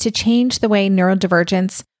Tilt is to change the way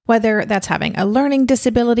neurodivergence, whether that's having a learning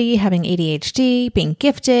disability, having ADHD, being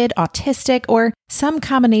gifted, autistic, or some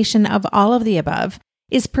combination of all of the above,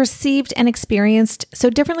 is perceived and experienced so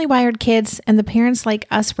differently wired kids and the parents like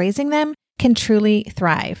us raising them can truly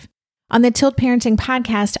thrive. On the Tilt Parenting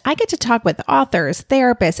podcast, I get to talk with authors,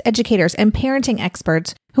 therapists, educators, and parenting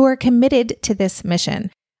experts who are committed to this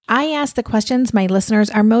mission. I ask the questions my listeners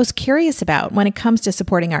are most curious about when it comes to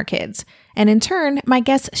supporting our kids. And in turn, my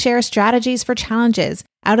guests share strategies for challenges,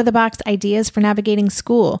 out-of-the-box ideas for navigating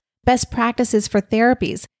school, best practices for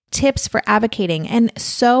therapies, tips for advocating, and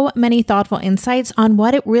so many thoughtful insights on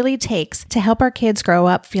what it really takes to help our kids grow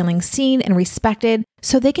up feeling seen and respected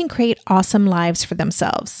so they can create awesome lives for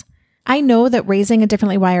themselves. I know that raising a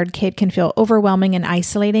differently wired kid can feel overwhelming and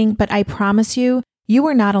isolating, but I promise you, you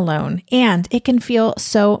are not alone, and it can feel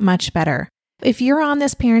so much better. If you're on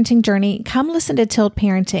this parenting journey, come listen to Tilt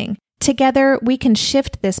Parenting. Together, we can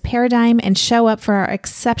shift this paradigm and show up for our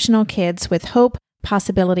exceptional kids with hope,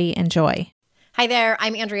 possibility, and joy. Hi there,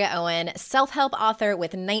 I'm Andrea Owen, self-help author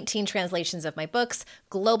with 19 translations of my books,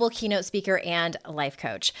 global keynote speaker, and life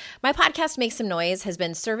coach. My podcast, Make Some Noise, has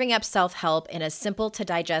been serving up self-help in a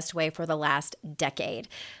simple-to-digest way for the last decade.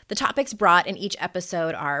 The topics brought in each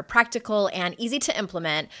episode are practical and easy to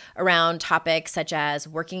implement around topics such as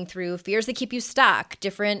working through fears that keep you stuck,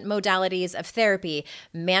 different modalities of therapy,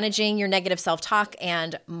 managing your negative self-talk,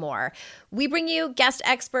 and more. We bring you guest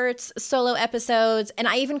experts, solo episodes, and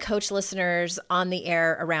I even coach listeners on the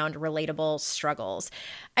air around relatable struggles.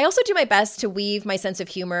 I also do my best to weave my sense of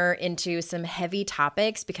humor into some heavy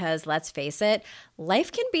topics because, let's face it,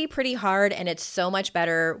 life can be pretty hard, and it's so much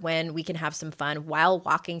better when we can have some fun while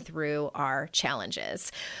walking through our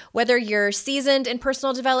challenges. Whether you're seasoned in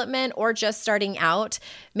personal development or just starting out,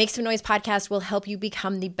 Make Some Noise podcast will help you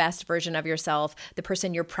become the best version of yourself, the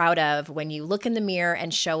person you're proud of when you look in the mirror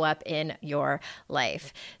and show up in your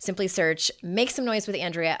life. Simply search Make Some Noise with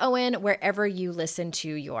Andrea Owen wherever you listen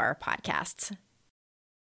to your podcasts.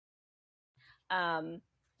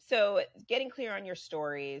 So getting clear on your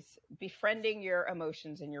stories, befriending your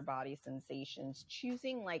emotions and your body sensations,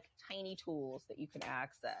 choosing like tiny tools that you can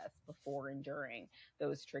access before and during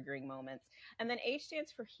those triggering moments. And then H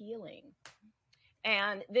stands for healing.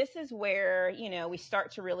 And this is where, we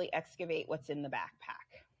start to really excavate what's in the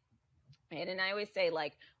backpack. Right? And I always say,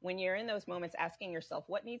 like, when you're in those moments, asking yourself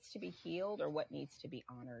what needs to be healed or what needs to be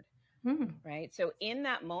honored. Right? So in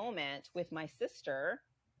that moment with my sister,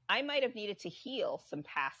 I might have needed to heal some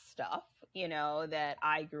past stuff, that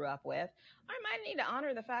I grew up with. I might need to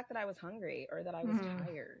honor the fact that I was hungry or that I was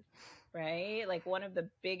tired, right? Like one of the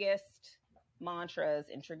biggest mantras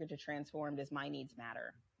in Triggered to Transformed is my needs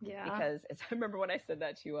matter. Yeah. Because as I remember when I said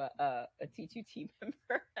that to a T2 team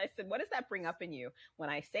member, I said, what does that bring up in you when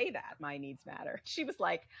I say that my needs matter? She was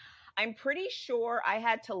like, I'm pretty sure I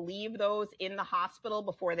had to leave those in the hospital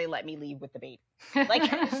before they let me leave with the baby. Like,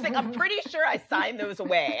 I'm pretty sure I signed those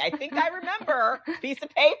away. I think I remember a piece of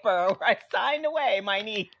paper where I signed away my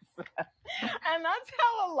needs. And that's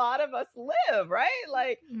how a lot of us live, right?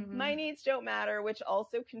 Like, my needs don't matter, which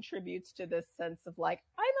also contributes to this sense of like,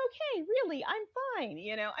 I'm okay, really, I'm fine.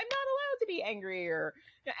 I'm not allowed to be angry, or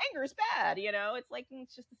anger is bad. It's like,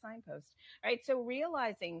 it's just a signpost, right? So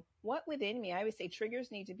realizing what within me, I always say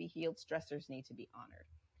triggers need to be healed, stressors need to be honored,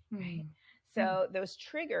 right? So those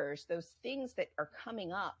triggers, those things that are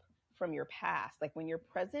coming up from your past, like when your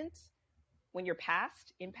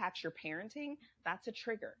past impacts your parenting, that's a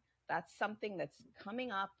trigger. That's something that's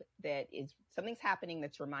coming up, that is something's happening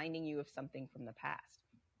that's reminding you of something from the past.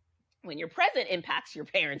 When your present impacts your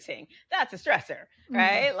parenting, that's a stressor,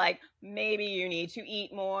 right? Like maybe you need to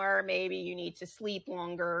eat more, maybe you need to sleep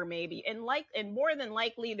longer, maybe, and more than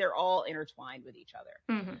likely, they're all intertwined with each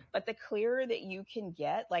other. But the clearer that you can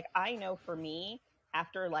get, like I know for me,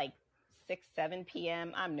 after like 6, 7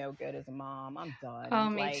 p.m., I'm no good as a mom. I'm done. Oh,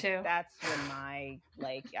 me too. That's when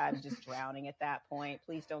I'm just drowning at that point.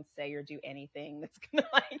 Please don't say or do anything that's gonna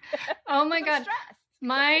oh my God. Stressed.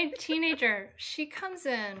 My teenager, she comes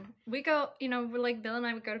in, we go, we're like, Bill and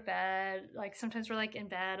I would go to bed. Like sometimes we're like in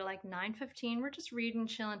bed at like 9:15. We're just reading,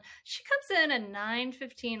 chilling. She comes in at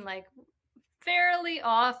 9:15, like fairly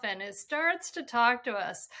often, and starts to talk to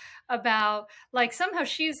us about like somehow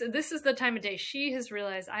this is the time of day she has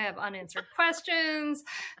realized I have unanswered questions.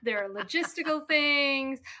 There are logistical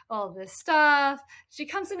things, all this stuff. She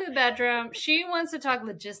comes into the bedroom. She wants to talk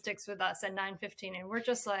logistics with us at 9:15, and we're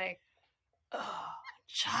just like, oh,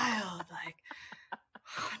 child, like,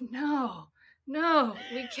 oh, no,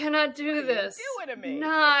 we cannot do this. What are you doing to me?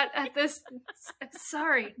 Not at this.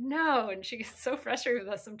 Sorry, no. And she gets so frustrated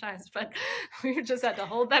with us sometimes, but we just had to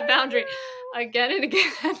hold that boundary again and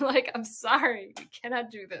again. Like, I'm sorry, we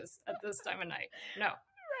cannot do this at this time of night. No.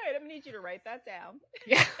 Right, I'm gonna need you to write that down.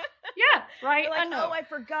 Yeah, right. Like, I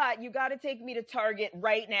forgot. You got to take me to Target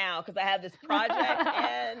right now because I have this project,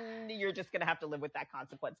 and you're just gonna have to live with that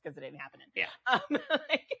consequence because it ain't happening. Yeah. What?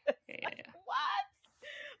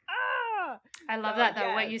 I love that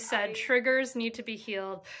though. What you said, triggers need to be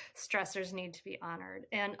healed, stressors need to be honored,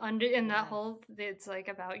 and in that whole, it's like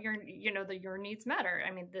about your needs matter.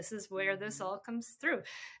 I mean, this is where this all comes through,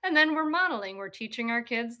 and then we're teaching our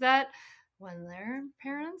kids that when they're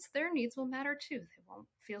parents, their needs will matter too. They won't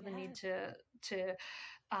feel the need to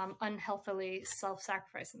unhealthily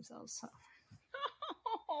self-sacrifice themselves. So.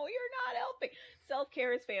 Oh, you're not helping.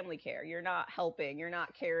 Self-care is family care. You're not helping. You're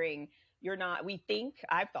not caring. We think,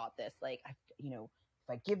 I've thought this, like, if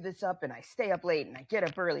I give this up and I stay up late and I get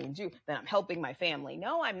up early and then I'm helping my family.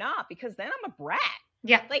 No, I'm not, because then I'm a brat.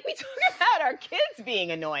 Yeah. Like we talk about our kids being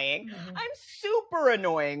annoying. I'm super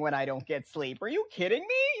annoying when I don't get sleep. Are you kidding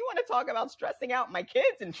me? You want to talk about stressing out my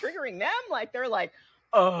kids and triggering them? Like they're like,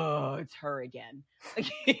 oh, it's her again. Right?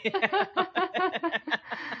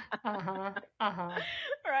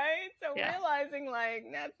 So realizing like,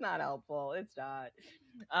 that's not helpful. It's not.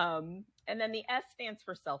 And then the S stands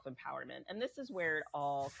for self-empowerment. And this is where it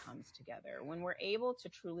all comes together. When we're able to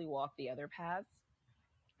truly walk the other paths,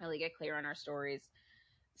 really get clear on our stories,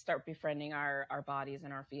 start befriending our bodies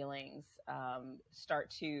and our feelings, start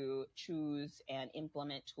to choose and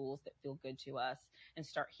implement tools that feel good to us, and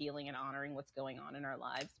start healing and honoring what's going on in our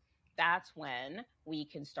lives. That's when we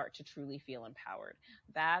can start to truly feel empowered.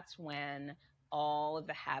 That's when all of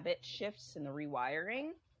the habit shifts and the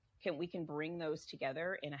rewiring, we can bring those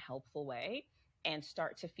together in a helpful way and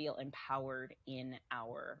start to feel empowered in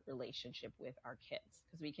our relationship with our kids.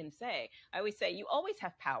 Because we can say, I always say, you always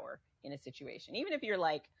have power in a situation. Even if you're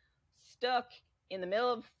like stuck in the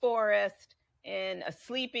middle of the forest in a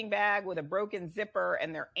sleeping bag with a broken zipper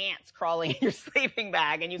and there are ants crawling in your sleeping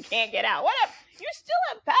bag and you can't get out. Whatever. You still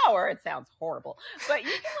have power. It sounds horrible. But you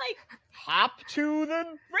can like hop to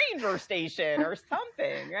the ranger station or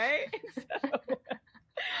something, right? So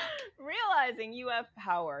realizing you have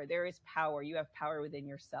power. There is power. You have power within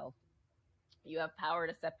yourself. You have power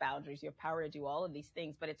to set boundaries. You have power to do all of these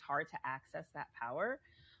things, but it's hard to access that power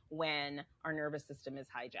when our nervous system is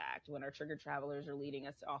hijacked, when our trigger travelers are leading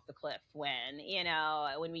us off the cliff, when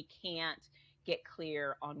we can't get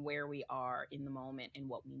clear on where we are in the moment and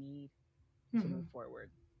what we need to move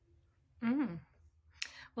forward.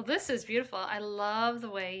 Well, this is beautiful. I love the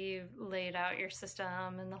way you've laid out your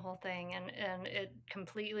system and the whole thing, and it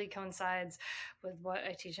completely coincides with what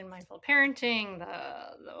I teach in mindful parenting,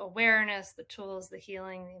 the awareness, the tools, the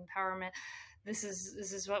healing, the empowerment. This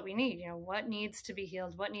is what we need. What needs to be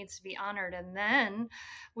healed, what needs to be honored, and then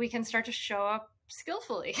we can start to show up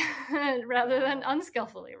skillfully rather than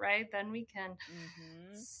unskillfully, right? Then we can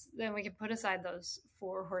put aside those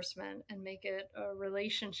 4 horsemen and make it a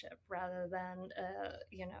relationship rather than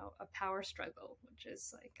a power struggle, which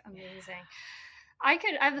is like amazing. I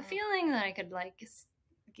have the feeling that I could like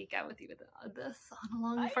geek out with you with this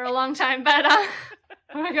for a long time, but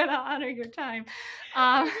we're gonna honor your time.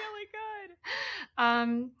 Really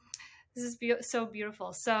good. This is so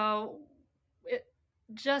beautiful. So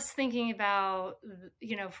just thinking about,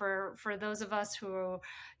 for those of us who,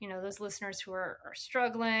 those listeners who are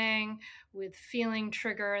struggling with feeling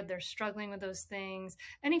triggered, they're struggling with those things.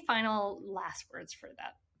 Any final last words for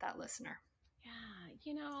that listener?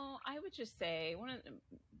 Yeah, I would just say one of the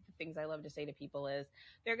things I love to say to people is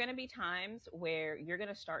there are going to be times where you're going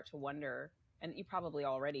to start to wonder, and you probably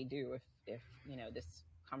already do if this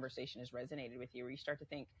conversation has resonated with you, where you start to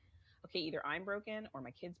think, okay, either I'm broken or my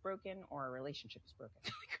kid's broken or our relationship is broken.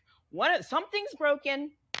 Something's broken,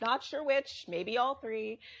 not sure which, maybe all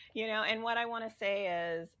three, and what I want to say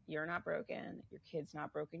is you're not broken, your kid's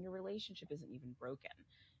not broken, your relationship isn't even broken,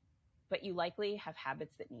 but you likely have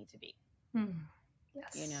habits that need to be.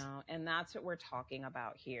 Yes. And that's what we're talking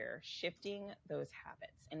about here, shifting those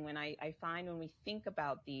habits. And when I find when we think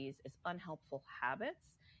about these as unhelpful habits,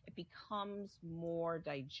 it becomes more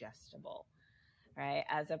digestible, right?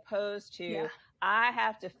 As opposed to, I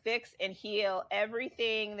have to fix and heal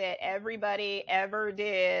everything that everybody ever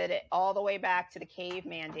did all the way back to the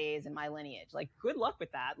caveman days in my lineage. Like, good luck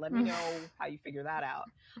with that. Let me know how you figure that out.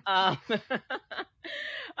 But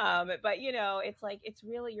it's like, it's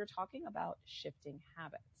really, you're talking about shifting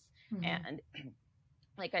habits. And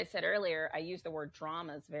like I said earlier, I use the word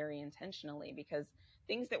dramas very intentionally because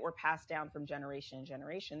things that were passed down from generation to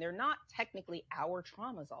generation, they're not technically our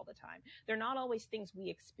traumas all the time. They're not always things we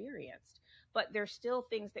experienced, but they're still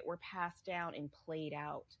things that were passed down and played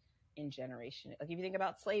out in generation. Like if you think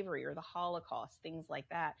about slavery or the Holocaust, things like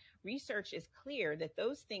that, research is clear that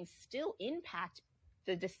those things still impact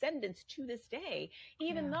the descendants to this day,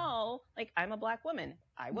 even though, like, I'm a Black woman,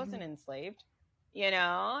 I wasn't enslaved,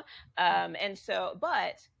 and so,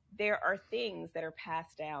 but there are things that are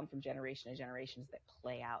passed down from generation to generations that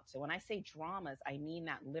play out. So when I say dramas, I mean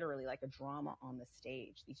that literally, like a drama on the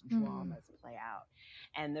stage. These dramas play out,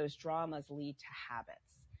 and those dramas lead to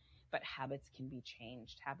habits. But habits can be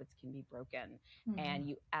changed. Habits can be broken, and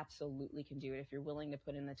you absolutely can do it if you're willing to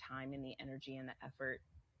put in the time and the energy and the effort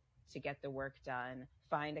to get the work done.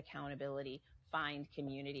 Find accountability. Find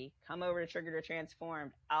community. Come over to Triggered or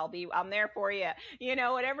Transformed. I'm there for you.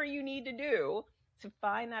 Whatever you need to do to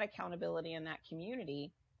find that accountability and that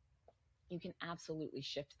community, you can absolutely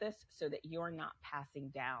shift this so that you're not passing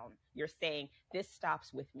down. You're saying, this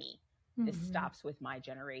stops with me. This stops with my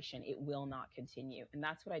generation. It will not continue. And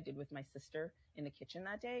that's what I did with my sister in the kitchen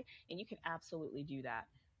that day. And you can absolutely do that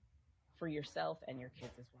for yourself and your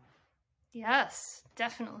kids as well. Yes,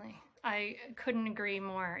 definitely. I couldn't agree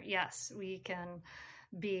more. Yes, we can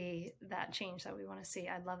be that change that we want to see.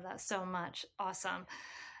 I love that so much. Awesome.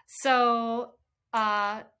 So,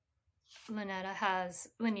 Lynetta has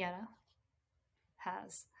a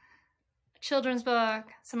children's book,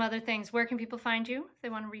 some other things. Where can people find you if they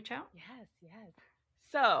want to reach out? Yes.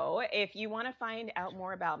 So if you want to find out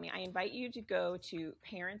more about me, I invite you to go to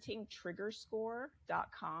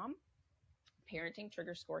parentingtriggerscore.com.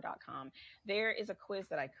 parentingtriggerscore.com. There is a quiz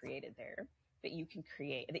that I created there that you can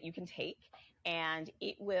take, and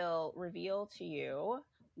it will reveal to you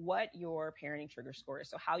what your parenting trigger score is.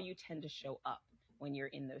 So how you tend to show up when you're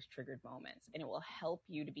in those triggered moments, and it will help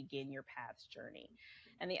you to begin your path's journey.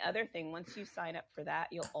 And the other thing, once you sign up for that,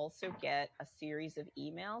 you'll also get a series of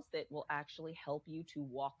emails that will actually help you to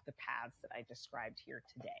walk the paths that I described here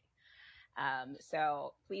today.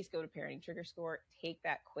 So please go to Parenting Trigger Score, take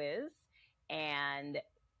that quiz, and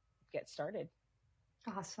get started.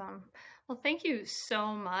 Awesome. Well, thank you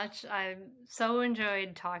so much. I've so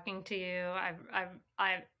enjoyed talking to you.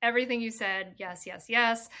 I've everything you said. Yes.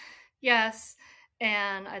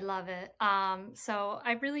 And I love it. So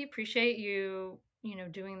I really appreciate you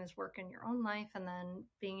doing this work in your own life, and then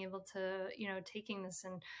being able to, taking this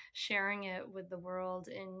and sharing it with the world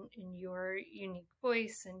in your unique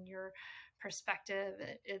voice and your perspective.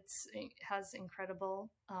 It has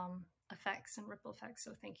incredible, effects and ripple effects.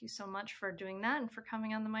 So thank you so much for doing that and for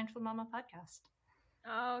coming on the Mindful Mama podcast.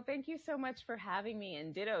 Oh, thank you so much for having me,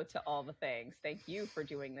 and ditto to all the things. Thank you for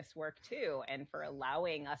doing this work too, and for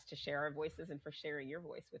allowing us to share our voices and for sharing your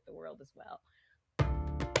voice with the world as well.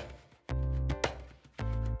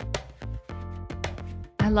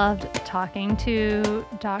 I loved talking to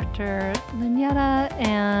Dr. Lynetta,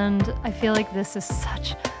 and I feel like this is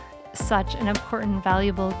such an important,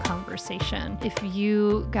 valuable conversation. If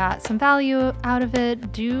you got some value out of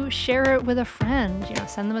it, do share it with a friend.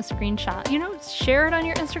 Send them a screenshot. Share it on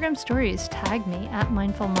your Instagram stories. Tag me at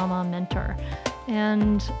Mindful Mama Mentor.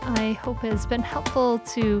 And I hope it's been helpful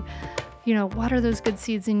to water those good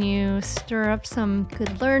seeds in you, stir up some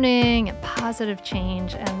good learning and positive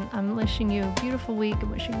change. And I'm wishing you a beautiful week.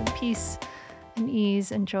 I'm wishing you peace and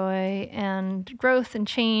ease and joy and growth and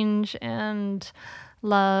change and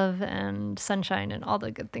love and sunshine and all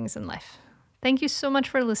the good things in life. Thank you so much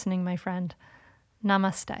for listening, my friend.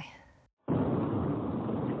 Namaste. Hey,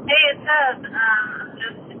 it's Deb. I'm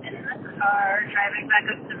just in the car driving back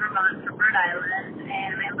up to Vermont from Rhode Island,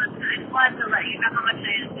 and I just wanted to let you know how much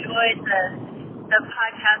I enjoyed the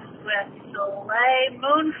podcast with Soleil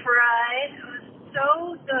Moonfry. It was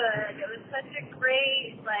so good. It was such a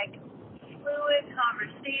great, fluid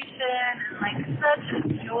conversation, and such a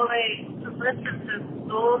joy to listen to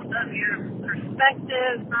both of your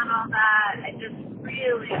perspectives on all that. I just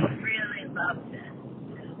really, really loved it.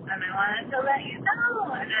 And I wanted to let you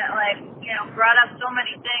know. And it, brought up so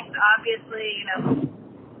many things. Obviously,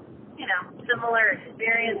 similar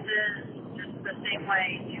experiences, just the same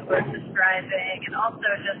way you were describing. And also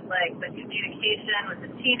just the communication with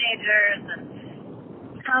the teenagers and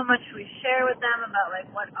how much we share with them about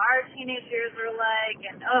what our teenage years were like.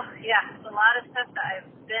 And it's a lot of stuff that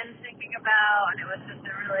I've been thinking about. And it was just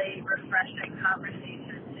a really refreshing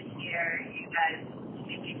conversation to hear you guys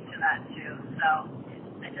speaking to that too. So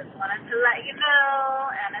I just wanted to let you know,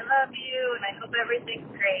 and I love you, and I hope everything's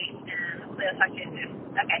great, and hopefully I'll talk to you soon.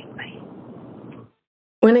 Okay, bye.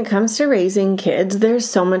 When it comes to raising kids, there's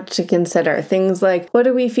so much to consider. Things like, what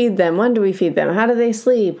do we feed them? When do we feed them? How do they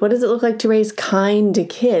sleep? What does it look like to raise kind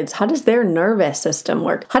kids? How does their nervous system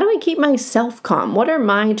work? How do I keep myself calm? What are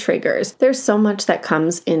my triggers? There's so much that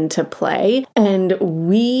comes into play, and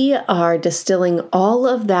we are distilling all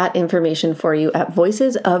of that information for you at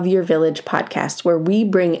Voices of Your Village podcast, where we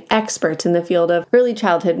bring experts in the field of early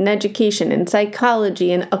childhood and education and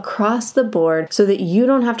psychology and across the board so that you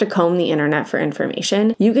don't have to comb the internet for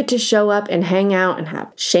information. You get to show up and hang out and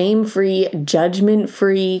have shame-free,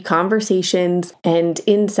 judgment-free conversations and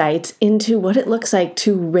insights into what it looks like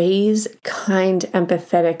to raise kind,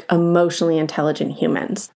 empathetic, emotionally intelligent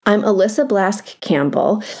humans. I'm Alyssa Blask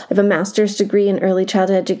Campbell. I have a master's degree in early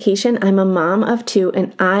childhood education. I'm a mom of 2,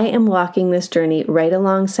 and I am walking this journey right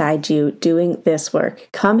alongside you doing this work.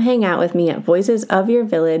 Come hang out with me at Voices of Your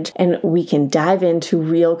Village, and we can dive into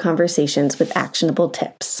real conversations with actionable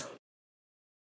tips.